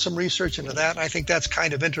you've done some research into that, and I think that's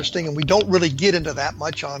kind of interesting, and we don't really get into that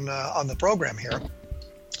much on the program here.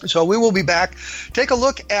 So we will be back. Take a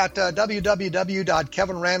look at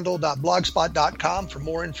www.kevinrandle.blogspot.com for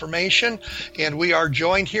more information. And we are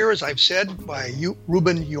joined here, as I've said, by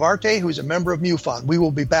Ruben Uriarte, who's a member of MUFON. We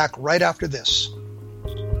will be back right after this.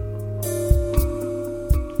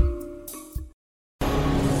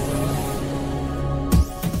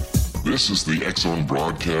 This is the X-Zone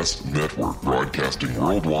Broadcast Network, broadcasting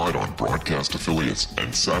worldwide on broadcast affiliates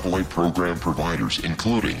and satellite program providers,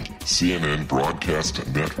 including CNN Broadcast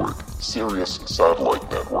Network, Sirius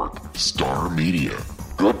Satellite Network, Star Media,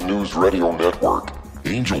 Good News Radio Network,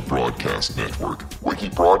 Angel Broadcast Network, Wiki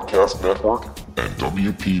Broadcast Network, and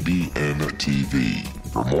WPBN TV.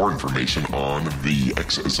 For more information on the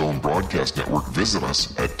X-Zone Broadcast Network, visit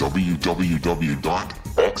us at www.xzbn.net.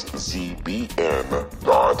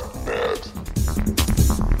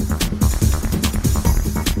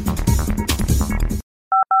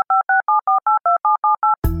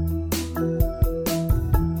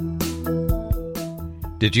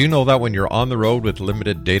 Did you know that when you're on the road with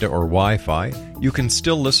limited data or Wi-Fi, you can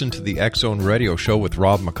still listen to the X-Zone Radio Show with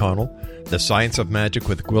Rob McConnell, The Science of Magic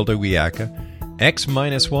with Gwilda Wiyaka,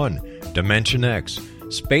 X-1, Dimension X,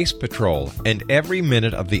 Space Patrol, and every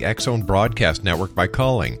minute of the X-Zone Broadcast Network by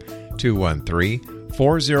calling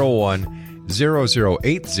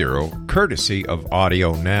 213-401-0080, courtesy of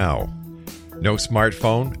Audio Now. No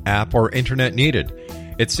smartphone, app, or internet needed.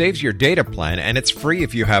 It saves your data plan, and it's free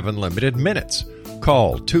if you have unlimited minutes.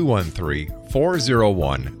 Call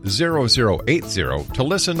 213-401-0080 to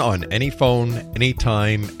listen on any phone,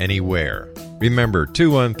 anytime, anywhere. Remember,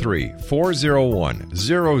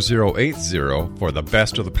 213-401-0080 for the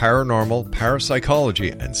best of the paranormal,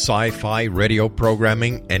 parapsychology, and sci-fi radio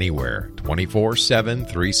programming anywhere, 24/7,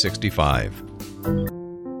 365.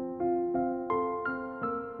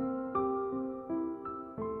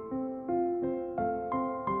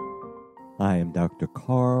 I am Dr.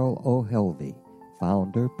 Carl O'Helvey,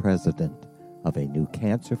 founder, president of a new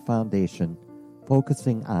cancer foundation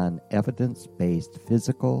focusing on evidence-based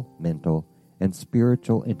physical, mental, and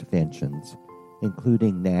spiritual interventions,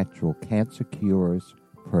 including natural cancer cures,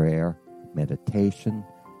 prayer, meditation,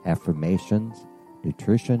 affirmations,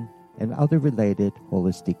 nutrition, and other related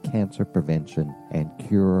holistic cancer prevention and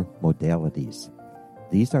cure modalities.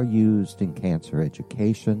 These are used in cancer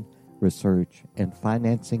education, research, and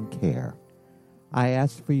financing care. I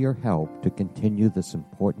ask for your help to continue this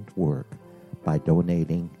important work by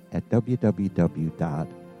donating at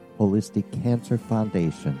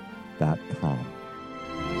www.holisticcancerfoundation.com.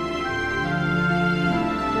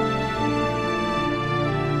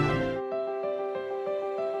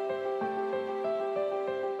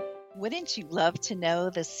 Wouldn't you love to know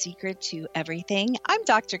the secret to everything? I'm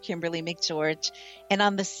Dr. Kimberly McGeorge, and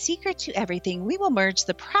on The Secret to Everything, we will merge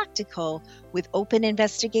the practical with open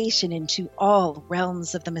investigation into all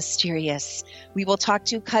realms of the mysterious. We will talk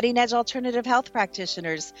to cutting-edge alternative health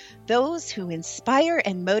practitioners, those who inspire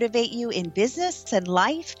and motivate you in business and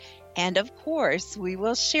life, and of course, we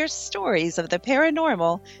will share stories of the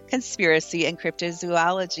paranormal, conspiracy, and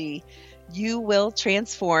cryptozoology. You will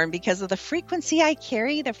transform because of the frequency I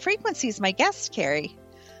carry, the frequencies my guests carry.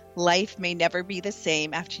 Life may never be the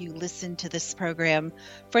same after you listen to this program,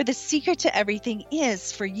 for the secret to everything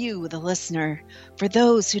is for you, the listener, for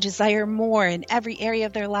those who desire more in every area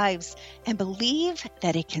of their lives and believe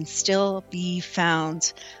that it can still be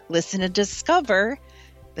found. Listen and discover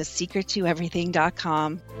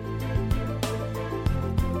thesecrettoeverything.com.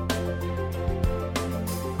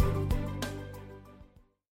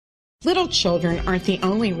 Little children aren't the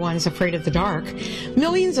only ones afraid of the dark.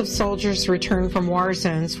 Millions of soldiers return from war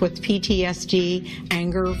zones with PTSD,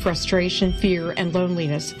 anger, frustration, fear, and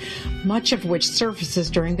loneliness, much of which surfaces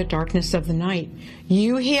during the darkness of the night.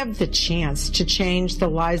 You have the chance to change the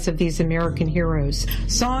lives of these American heroes.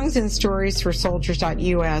 Songs and Stories for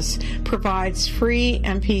Soldiers.us provides free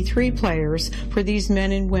MP3 players for these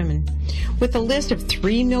men and women. With a list of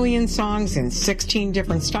 3 million songs in 16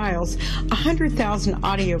 different styles, 100,000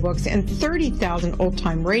 audiobooks, and 30,000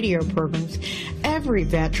 old-time radio programs, every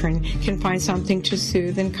veteran can find something to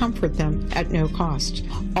soothe and comfort them at no cost.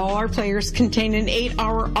 All our players contain an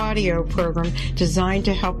 8-hour audio program designed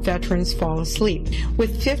to help veterans fall asleep.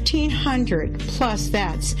 With 1,500 plus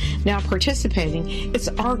vets now participating, it's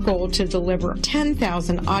our goal to deliver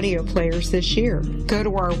 10,000 audio players this year. Go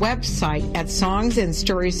to our website at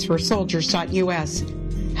songandstoriesforsoldiers.us.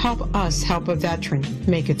 Help us help a veteran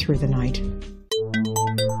make it through the night.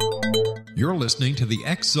 You're listening to the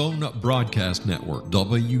X Zone Broadcast Network,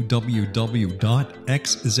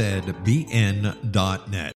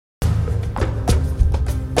 www.xzbn.net.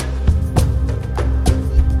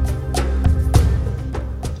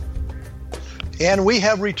 And we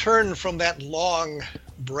have returned from that long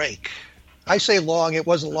break. I say long, it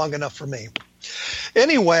wasn't long enough for me.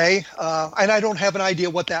 Anyway, and I don't have an idea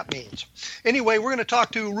what that means. Anyway, we're going to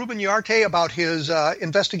talk to Ruben Uriarte about his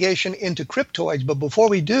investigation into cryptoids. But before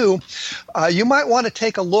we do, you might want to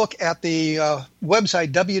take a look at the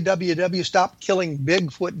website,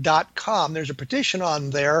 www.stopkillingbigfoot.com. There's a petition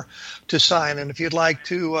on there to sign. And if you'd like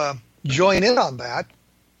to join in on that,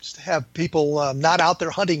 just to have people not out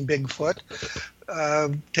there hunting Bigfoot,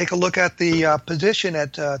 take a look at the petition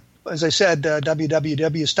at as I said,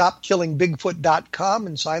 www.stopkillingbigfoot.com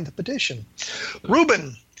and sign the petition.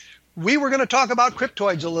 Ruben, we were going to talk about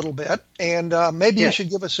cryptoids a little bit, and maybe you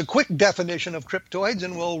should give us a quick definition of cryptoids,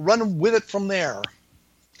 and we'll run with it from there.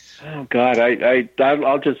 Oh, God,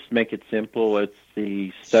 I'll just make it simple. It's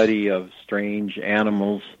the study of strange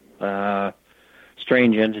animals,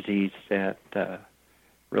 strange entities that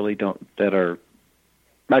really that are...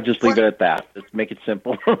 I'll just leave it at that. Let's make it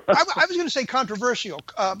simple. I was going to say controversial.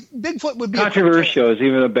 Bigfoot would be controversial is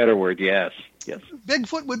even a better word. Yes.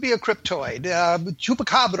 Bigfoot would be a cryptoid.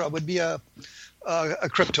 Chupacabra would be a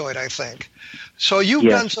cryptoid, I think. So you've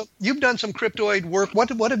done some cryptoid work.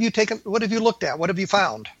 What have you taken? What have you looked at? What have you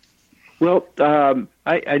found? Well,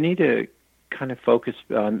 I need to kind of focus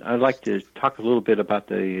on. I'd like to talk a little bit about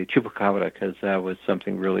the Chupacabra because that was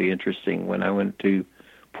something really interesting when I went to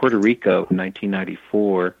Puerto Rico in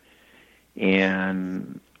 1994,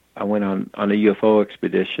 and I went on a UFO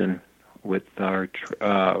expedition with our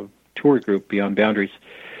tour group, Beyond Boundaries.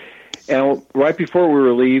 And right before we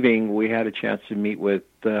were leaving, we had a chance to meet with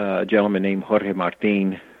a gentleman named Jorge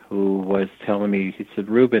Martin, who was telling me, he said,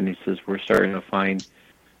 Ruben, he says, we're starting to find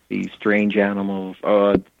these strange animals,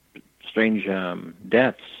 strange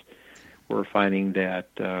deaths. We're finding that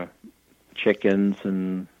chickens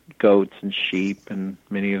and goats and sheep, and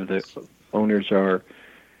many of the owners are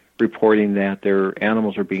reporting that their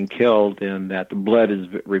animals are being killed and that the blood is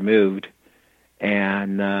removed,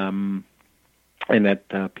 and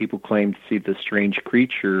that people claim to see the strange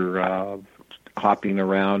creature hopping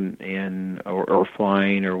around or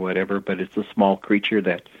flying or whatever, but it's a small creature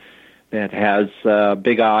that has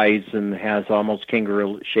big eyes and has almost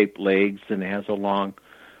kangaroo-shaped legs and has a long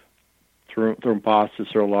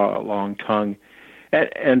thrombosis or a long tongue.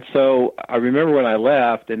 And so I remember when I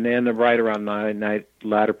left, and then right around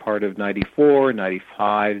latter part of 94,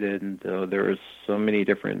 95, and there was so many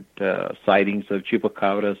different sightings of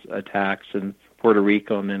Chupacabra attacks in Puerto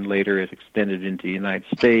Rico, and then later it extended into the United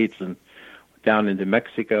States and down into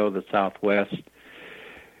Mexico, the Southwest.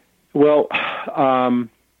 Well, and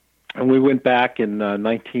we went back in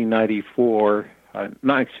 1994. We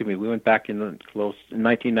went back in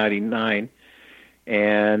 1999,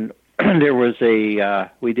 and there was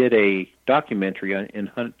we did a documentary in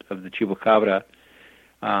Hunt of the Chupacabra,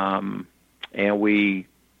 and we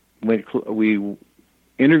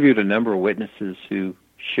interviewed a number of witnesses who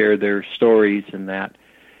shared their stories and that,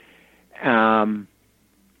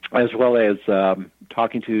 as well as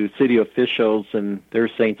talking to city officials, and they're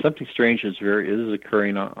saying something strange is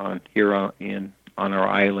occurring on our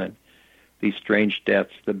island. These strange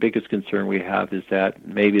deaths. The biggest concern we have is that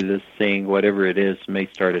maybe this thing, whatever it is, may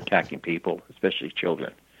start attacking people, especially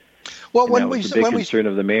children. Well, when we concern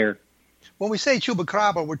of the mayor. When we say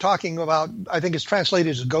Chupacabra, we're talking about, I think it's translated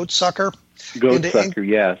as a goat sucker. Goat sucker,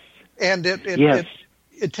 yes. And it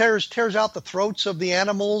tears out the throats of the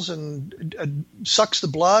animals and sucks the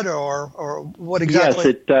blood, or what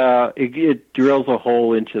exactly? Yes, it drills a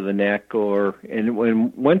hole into the neck, and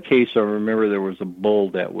in one case I remember there was a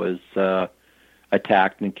bull that was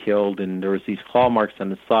attacked and killed, and there was these claw marks on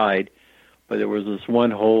the side, but there was this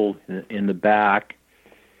one hole in the back.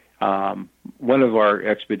 One of our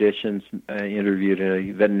expeditions interviewed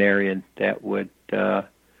a veterinarian that would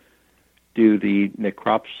do the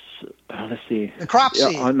necropsy.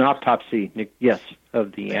 An autopsy, yes,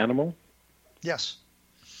 of the animal. Yes.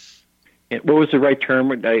 And what was the right term?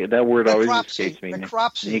 That word always escapes me.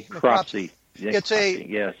 Necropsy.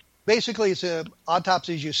 Yes. Basically, it's a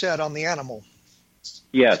autopsy, as you said, on the animal.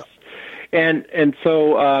 Yes. And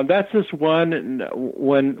so that's just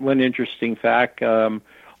one interesting fact. I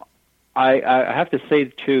have to say,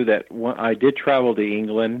 too, that I did travel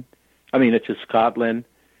to Scotland,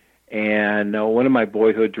 and one of my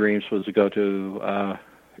boyhood dreams was to go to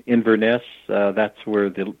Inverness. That's where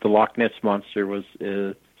the Loch Ness Monster was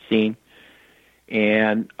seen.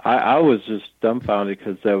 And I was just dumbfounded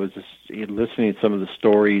because I was just listening to some of the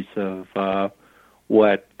stories of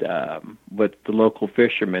what the local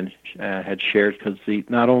fishermen had shared. Because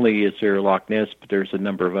not only is there Loch Ness, but there's a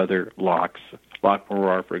number of other lochs, Loch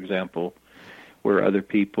Morar, for example, where other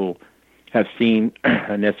people have seen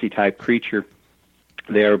a Nessie-type creature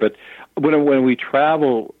there. But when we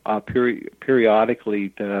travel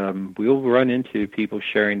periodically, we'll run into people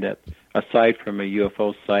sharing that aside from a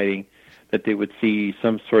UFO sighting, that they would see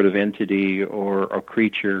some sort of entity or a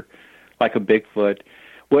creature like a Bigfoot.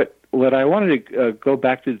 What I wanted to go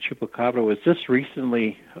back to the Chupacabra was just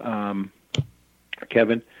recently,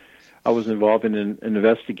 Kevin, I was involved in an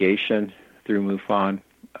investigation through MUFON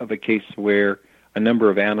of a case where a number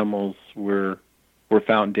of animals were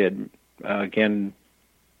found dead. Again,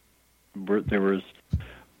 there was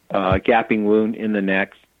a gaping wound in the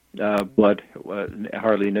neck, blood,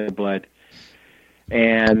 hardly no blood.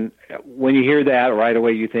 And when you hear that, right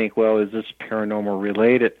away you think, well, is this paranormal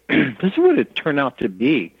related? This is what it turned out to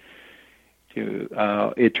be.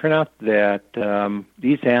 It turned out that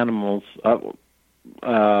these animals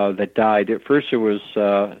that died, at first there was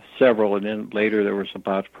several, and then later there was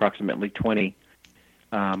about approximately 20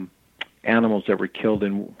 animals that were killed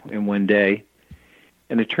in one day.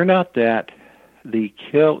 And it turned out that the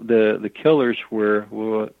killers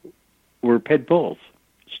were pit bulls,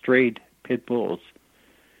 strayed pit bulls.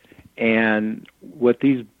 And what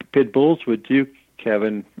these pit bulls would do,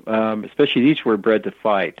 Kevin, especially these were bred to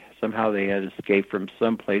fight. Somehow they had escaped from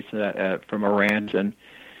someplace from a ranch, and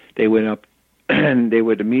they went up and they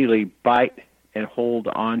would immediately bite and hold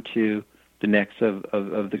onto the necks of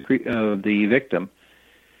the victim.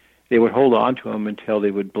 They would hold on to them until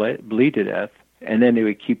they would bleed to death, and then they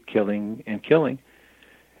would keep killing and killing.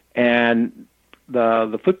 And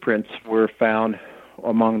the footprints were found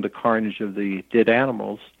among the carnage of the dead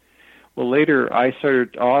animals. Well, later I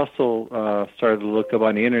started to look up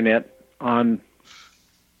on the internet on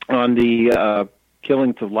the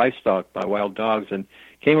killings of livestock by wild dogs, and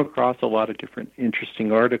came across a lot of different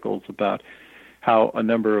interesting articles about how a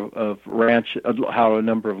number of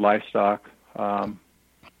livestock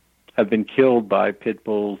have been killed by pit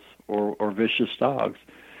bulls or vicious dogs.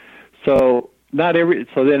 So then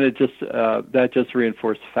it just that just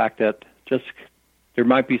reinforced the fact that just there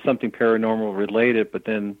might be something paranormal related, but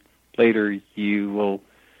then later you will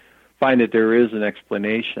find that there is an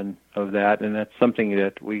explanation of that, and that's something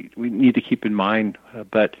that we need to keep in mind.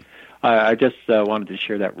 But I just wanted to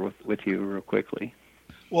share that with you real quickly.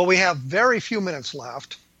 Well, we have very few minutes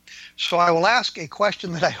left, so I will ask a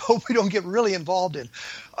question that I hope we don't get really involved in.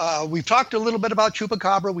 We've talked a little bit about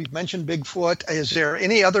Chupacabra. We've mentioned Bigfoot. Is there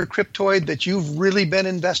any other cryptoid that you've really been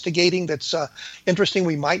investigating that's interesting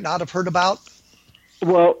we might not have heard about?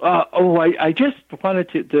 Well, I just wanted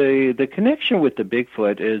to, the connection with the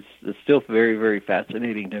Bigfoot is still very, very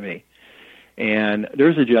fascinating to me. And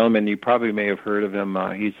there's a gentleman, you probably may have heard of him,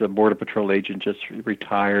 he's a Border Patrol agent, just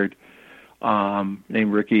retired,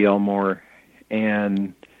 named Ricky Elmore.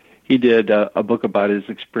 And he did a book about his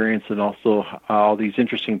experience and also all these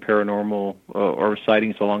interesting paranormal or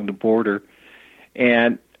sightings along the border.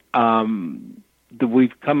 And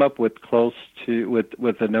we've come up with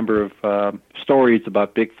with a number of stories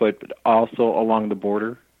about Bigfoot, but also along the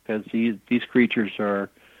border, because these creatures are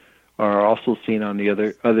also seen on the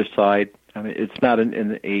other side. I mean, it's not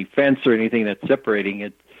in a fence or anything that's separating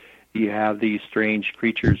it. You have these strange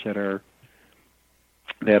creatures that are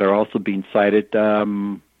also being sighted.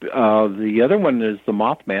 The other one is the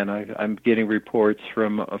Mothman. I'm getting reports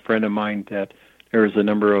from a friend of mine that there's a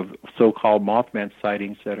number of so-called Mothman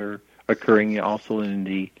sightings that are occurring also in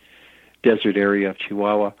the desert area of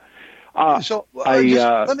Chihuahua.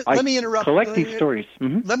 Let me interrupt. Collect these stories.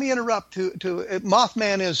 Mm-hmm. Let me interrupt.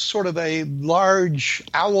 Mothman is sort of a large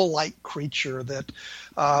owl-like creature that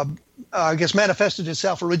I guess manifested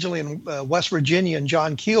itself originally in West Virginia, and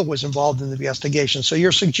John Keel was involved in the investigation. So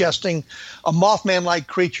you're suggesting a Mothman-like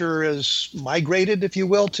creature is migrated, if you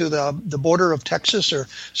will, to the border of Texas or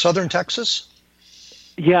southern Texas?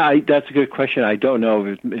 Yeah, that's a good question. I don't know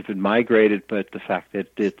if it migrated, but the fact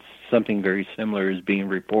that it's something very similar is being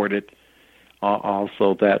reported.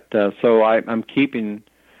 Also, that so I'm keeping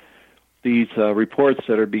these reports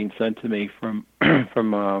that are being sent to me from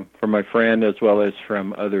my friend as well as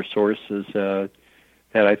from other sources. That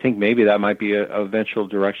I think maybe that might be a eventual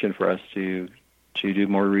direction for us to do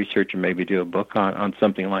more research and maybe do a book on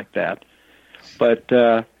something like that. But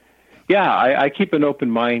yeah, I keep an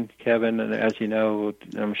open mind, Kevin, and as you know,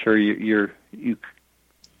 I'm sure you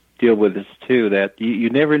deal with this too. That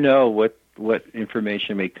you never know what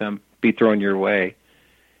information may be thrown your way,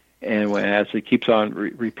 And as it keeps on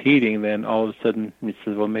repeating, then all of a sudden he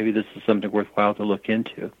says, well, maybe this is something worthwhile to look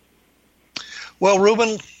into. Well,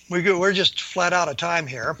 Ruben, we're just flat out of time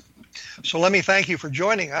here. So let me thank you for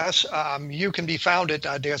joining us. You can be found at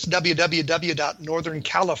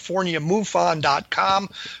www.northerncaliforniamufon.com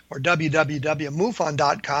or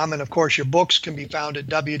www.mufon.com. And, of course, your books can be found at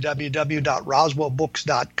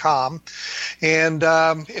www.roswellbooks.com. And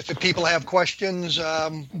if the people have questions,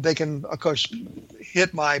 they can, of course,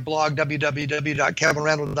 hit my blog,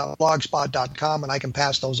 www.kevinrandle.blogspot.com, and I can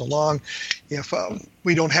pass those along if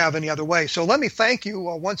we don't have any other way. So let me thank you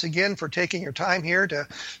once again for taking your time here to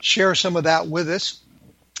share some of that with us.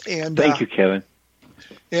 And thank you, Kevin.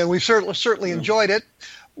 And we've certainly enjoyed it.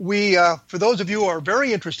 We, for those of you who are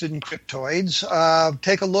very interested in cryptoids,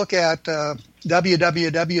 take a look at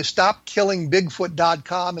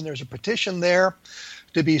www.stopkillingbigfoot.com, and there's a petition there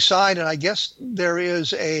to be signed. And I guess there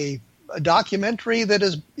is a documentary that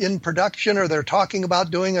is in production, or they're talking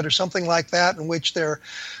about doing it or something like that, in which they're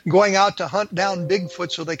going out to hunt down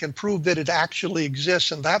Bigfoot so they can prove that it actually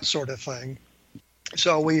exists and that sort of thing.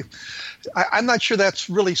 So I'm not sure that's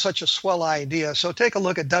really such a swell idea. So take a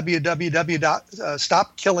look at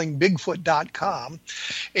www.stopkillingbigfoot.com.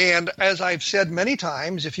 And as I've said many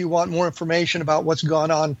times, if you want more information about what's gone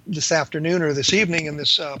on this afternoon or this evening in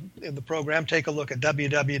this in the program, take a look at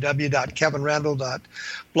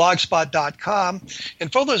www.kevinrandle.blogspot.com.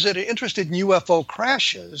 And for those that are interested in UFO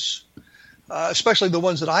crashes, especially the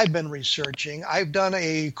ones that I've been researching, I've done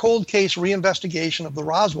a cold case reinvestigation of the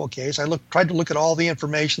Roswell case. I tried to look at all the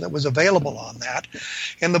information that was available on that.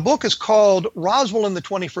 And the book is called Roswell in the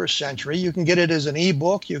 21st Century. You can get it as an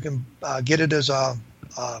ebook. You can get it as a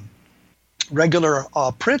regular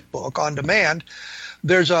print book on demand.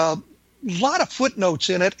 There's a lot of footnotes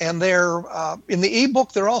in it, and they're in the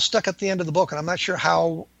ebook, they're all stuck at the end of the book, and I'm not sure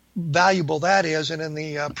how valuable that is. And in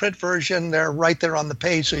the print version, they're right there on the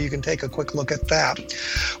page, so you can take a quick look at that.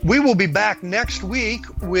 We will be back next week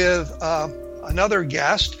with another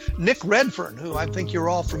guest, Nick Redfern, who I think you're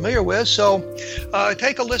all familiar with. So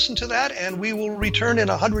take a listen to that, and we will return in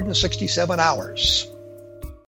 167 hours.